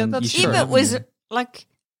celebration, then you that's should. If it was like,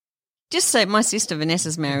 just say my sister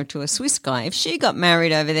Vanessa's married to a Swiss guy. If she got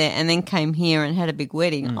married over there and then came here and had a big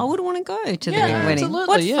wedding, I would want to go to the big wedding. absolutely,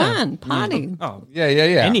 What yeah. fun. Party. Oh, Yeah.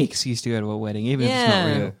 any excuse to go to a wedding, even if it's Yeah.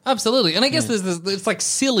 not real. Absolutely. And I guess there's this, it's like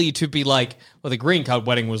silly to be like, well, the green card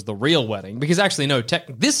wedding was the real wedding. Because actually, no,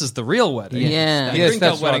 this is the real wedding. Yeah. The Yes, green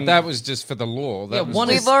that's card right. That was just for the law. That Yeah, was one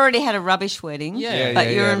just- is- We've already had a rubbish wedding, Yeah, but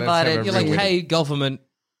you're let's have invited. a You're like, real wedding. hey, government,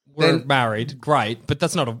 we're Then- married. Great. But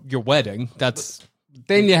that's not your wedding. That's,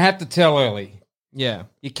 Then you have to tell early. yeah.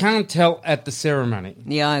 You can't tell at the ceremony.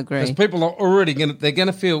 Yeah, I agree. Because people are already they're going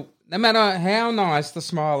to feel, no matter how nice the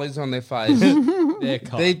smile is on their face, They're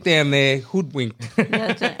cold. deep down there, hoodwinked.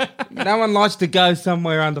 No one likes to go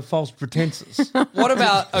somewhere under false pretenses. What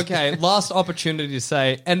about, okay, last opportunity to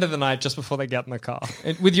say end of the night just before they get in the car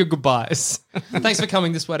with your goodbyes. Thanks for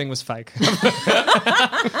coming. This wedding was fake.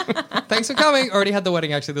 Thanks for coming. Already had the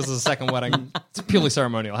wedding. Actually, this is a second wedding. It's purely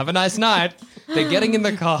ceremonial. Have a nice night. They're getting in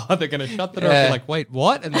the car. They're going to shut the door. Yeah. They're like, wait,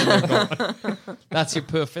 what? And then they're gone. That's your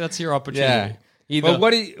That's your opportunity. Yeah. Either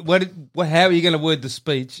But how are you going to word the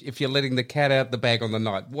speech if you're letting the cat out the bag on the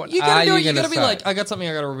night? What you are gotta do you it. You going to gotta say? be like, I got something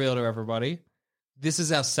I gotta reveal to everybody. This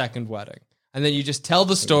is our second wedding. And then you just tell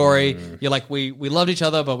the story. You're like, we loved each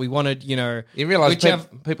other, but we wanted, you realise whichever-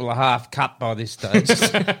 people are half cut by this stage.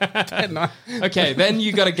 Okay, then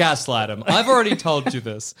you got to gaslight them. I've already told you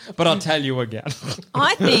this, but I'll tell you again.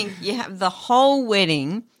 I think you have the whole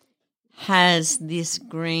wedding has this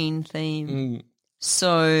green theme.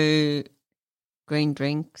 So green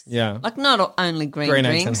drinks. Yeah. Like not only green Green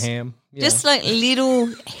eggs drinks. and ham. Yeah. Just like little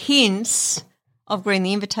hints of green.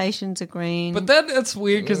 The invitations are green. But then it's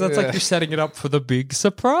weird because that's like you're setting it up for the big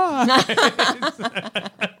surprise.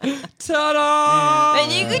 Ta-da!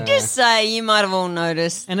 But you could just say you might have all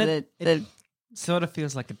noticed And that it sort of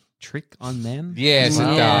feels like a trick on them. Yes, it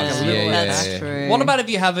does. that's Yeah. true. What about if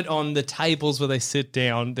you have it on the tables where they sit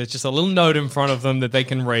down? There's just a little note in front of them that they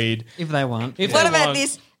can read. If they want. If What they about want.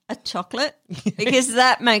 this? A chocolate? Because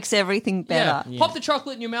that makes everything better. Yeah. Pop the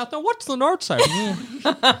chocolate in your mouth. Now, what's the note say?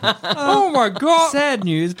 Oh my god! Sad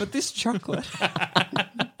news, but this chocolate.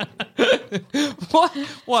 What?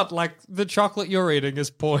 What? Like the chocolate you're eating is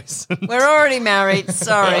poison? We're already married.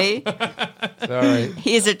 Sorry. Sorry.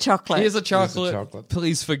 Here's a chocolate. Here's a chocolate. chocolate.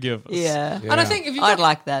 Please forgive us. Yeah. And I think if you I'd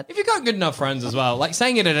like that. If you've got good enough friends as well, like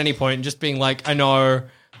saying it at any point and just being like, I know,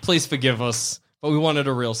 please forgive us, but we wanted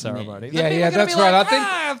a real ceremony. Yeah, Then people yeah, are gonna that's be right. Like, I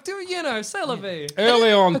think- celebrate.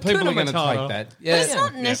 Early on, Hakuna people are going to Matata. take that. But Yeah. it's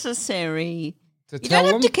not necessary. To You tell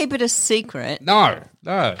don't have them? to keep it a secret, No.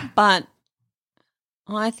 but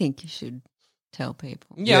I think you should tell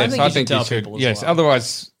people. Yeah, Yes, I think you should tell people as Yes, well.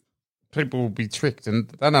 otherwise people will be tricked, and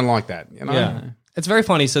they don't like that. You know. Yeah. It's very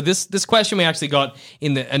funny. So this question we actually got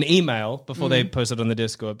in an email before they posted on the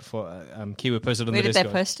Discord, before Kiwi posted on Where the did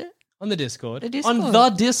Discord. they post it? On the Discord. The Discord. On the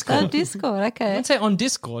Discord. The Discord, okay. I'd say on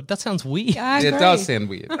Discord. That sounds weird. I It agree. does sound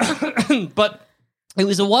weird. But it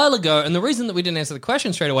was a while ago, and the reason that we didn't answer the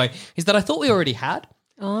question straight away is that I thought we already had.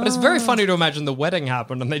 But it's very funny to imagine the wedding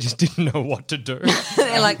happened and they just didn't know what to do.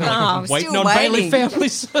 They're like, oh, I'm waiting still on Bailey waiting. Family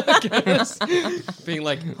Circus. Being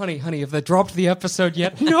like, honey, have they dropped the episode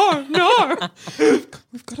yet? No.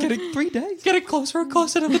 We've got getting 3 days. Getting closer and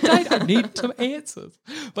closer to the date. I need some answers.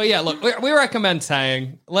 But yeah, look, we recommend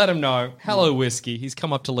saying, let him know, hello, Whiskey. He's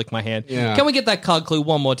come up to lick my hand. Yeah. Can we get that card clue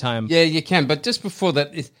one more time? Yeah, you can. But just before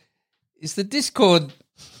that, is the Discord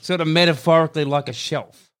sort of metaphorically like a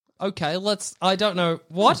shelf? Okay, I don't know.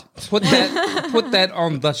 What? Put that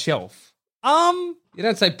on the shelf. You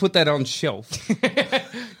don't say put that on shelf.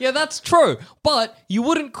 Yeah, that's true. But you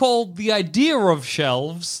wouldn't call the idea of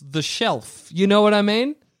shelves the shelf. You know what I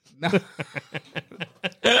mean?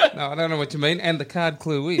 No, I don't know what you mean. And the card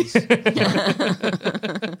clue is.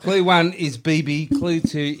 Clue 1 is BB. Clue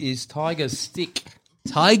 2 is Tiger's Stick.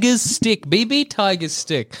 Tiger's Stick. BB Tiger's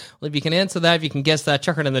Stick. Well, if you can answer that, if you can guess that,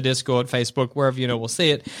 chuck it in the Discord, Facebook, wherever you know we'll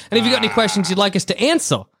see it. And if you've got any questions you'd like us to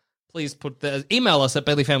answer, please email us at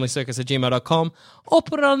baileyfamilycircus@gmail.com or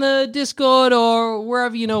put it on the Discord or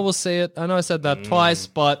wherever you know we'll see it. I know I said that twice,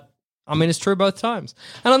 but I mean, it's true both times.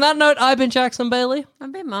 And on that note, I've been Jackson Bailey.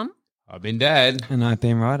 I've been Mum. I've been Dad. And I've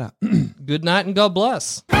been Ryder. Good night and God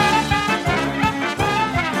bless.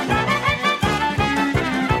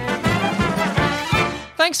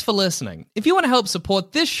 Thanks for listening. If you want to help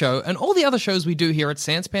support this show and all the other shows we do here at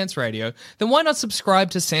Sans Pants Radio, then why not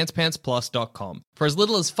subscribe to SansPantsPlus.com? For as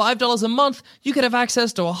little as $5 a month, you could have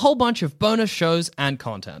access to a whole bunch of bonus shows and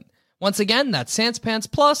content. Once again, that's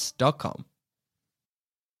SansPantsPlus.com.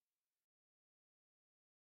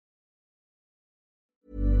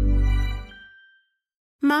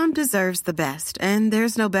 Mom deserves the best, and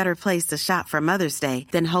there's no better place to shop for Mother's Day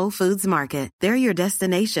than Whole Foods Market. They're your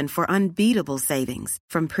destination for unbeatable savings,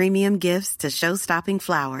 from premium gifts to show-stopping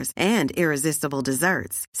flowers and irresistible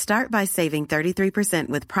desserts. Start by saving 33%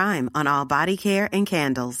 with Prime on all body care and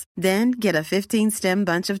candles. Then get a 15-stem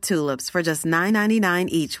bunch of tulips for just $9.99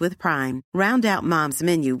 each with Prime. Round out Mom's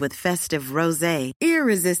menu with festive rosé,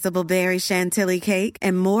 irresistible berry chantilly cake,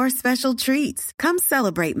 and more special treats. Come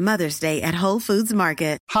celebrate Mother's Day at Whole Foods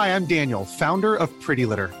Market. Hi, I'm Daniel, founder of Pretty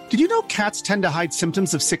Litter. Did you know cats tend to hide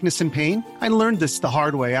symptoms of sickness and pain? I learned this the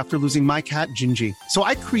hard way after losing my cat, Gingy. So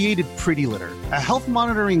I created Pretty Litter, a health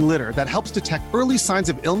monitoring litter that helps detect early signs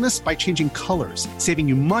of illness by changing colors, saving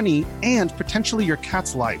you money and potentially your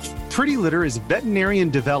cat's life. Pretty Litter is veterinarian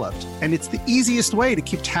developed, and it's the easiest way to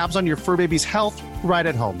keep tabs on your fur baby's health right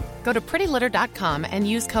at home. Go to prettylitter.com and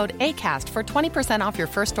use code ACAST for 20% off your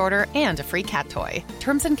first order and a free cat toy.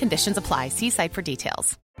 Terms and conditions apply. See site for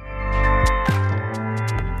details.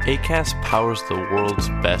 Acast powers the world's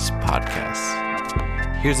best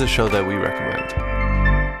podcasts. Here's a show that we recommend.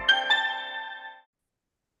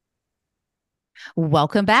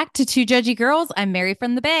 Welcome back to Two Judgy Girls. I'm Mary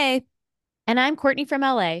from the Bay. And I'm Courtney from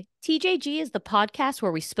LA. TJG is the podcast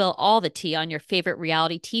where we spill all the tea on your favorite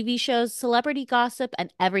reality TV shows, celebrity gossip,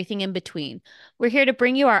 and everything in between. We're here to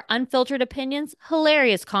bring you our unfiltered opinions,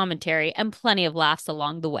 hilarious commentary, and plenty of laughs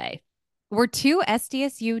along the way. We're two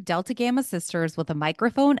SDSU Delta Gamma sisters with a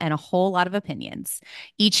microphone and a whole lot of opinions.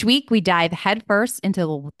 Each week, we dive headfirst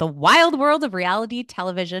into the wild world of reality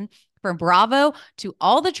television, from Bravo to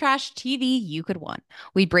all the trash TV you could want.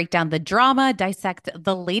 We break down the drama, dissect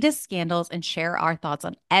the latest scandals, and share our thoughts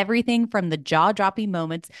on everything from the jaw-dropping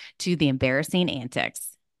moments to the embarrassing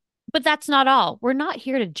antics. But that's not all. We're not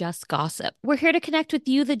here to just gossip. We're here to connect with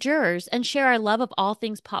you, the jurors, and share our love of all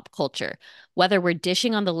things pop culture. Whether we're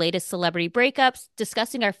dishing on the latest celebrity breakups,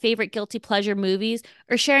 discussing our favorite guilty pleasure movies,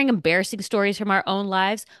 or sharing embarrassing stories from our own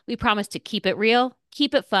lives, we promise to keep it real,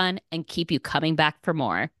 keep it fun, and keep you coming back for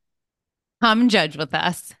more. Come judge with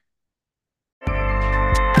us.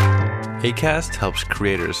 Acast helps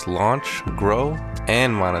creators launch, grow,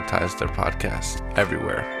 and monetize their podcasts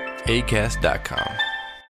everywhere. Acast.com.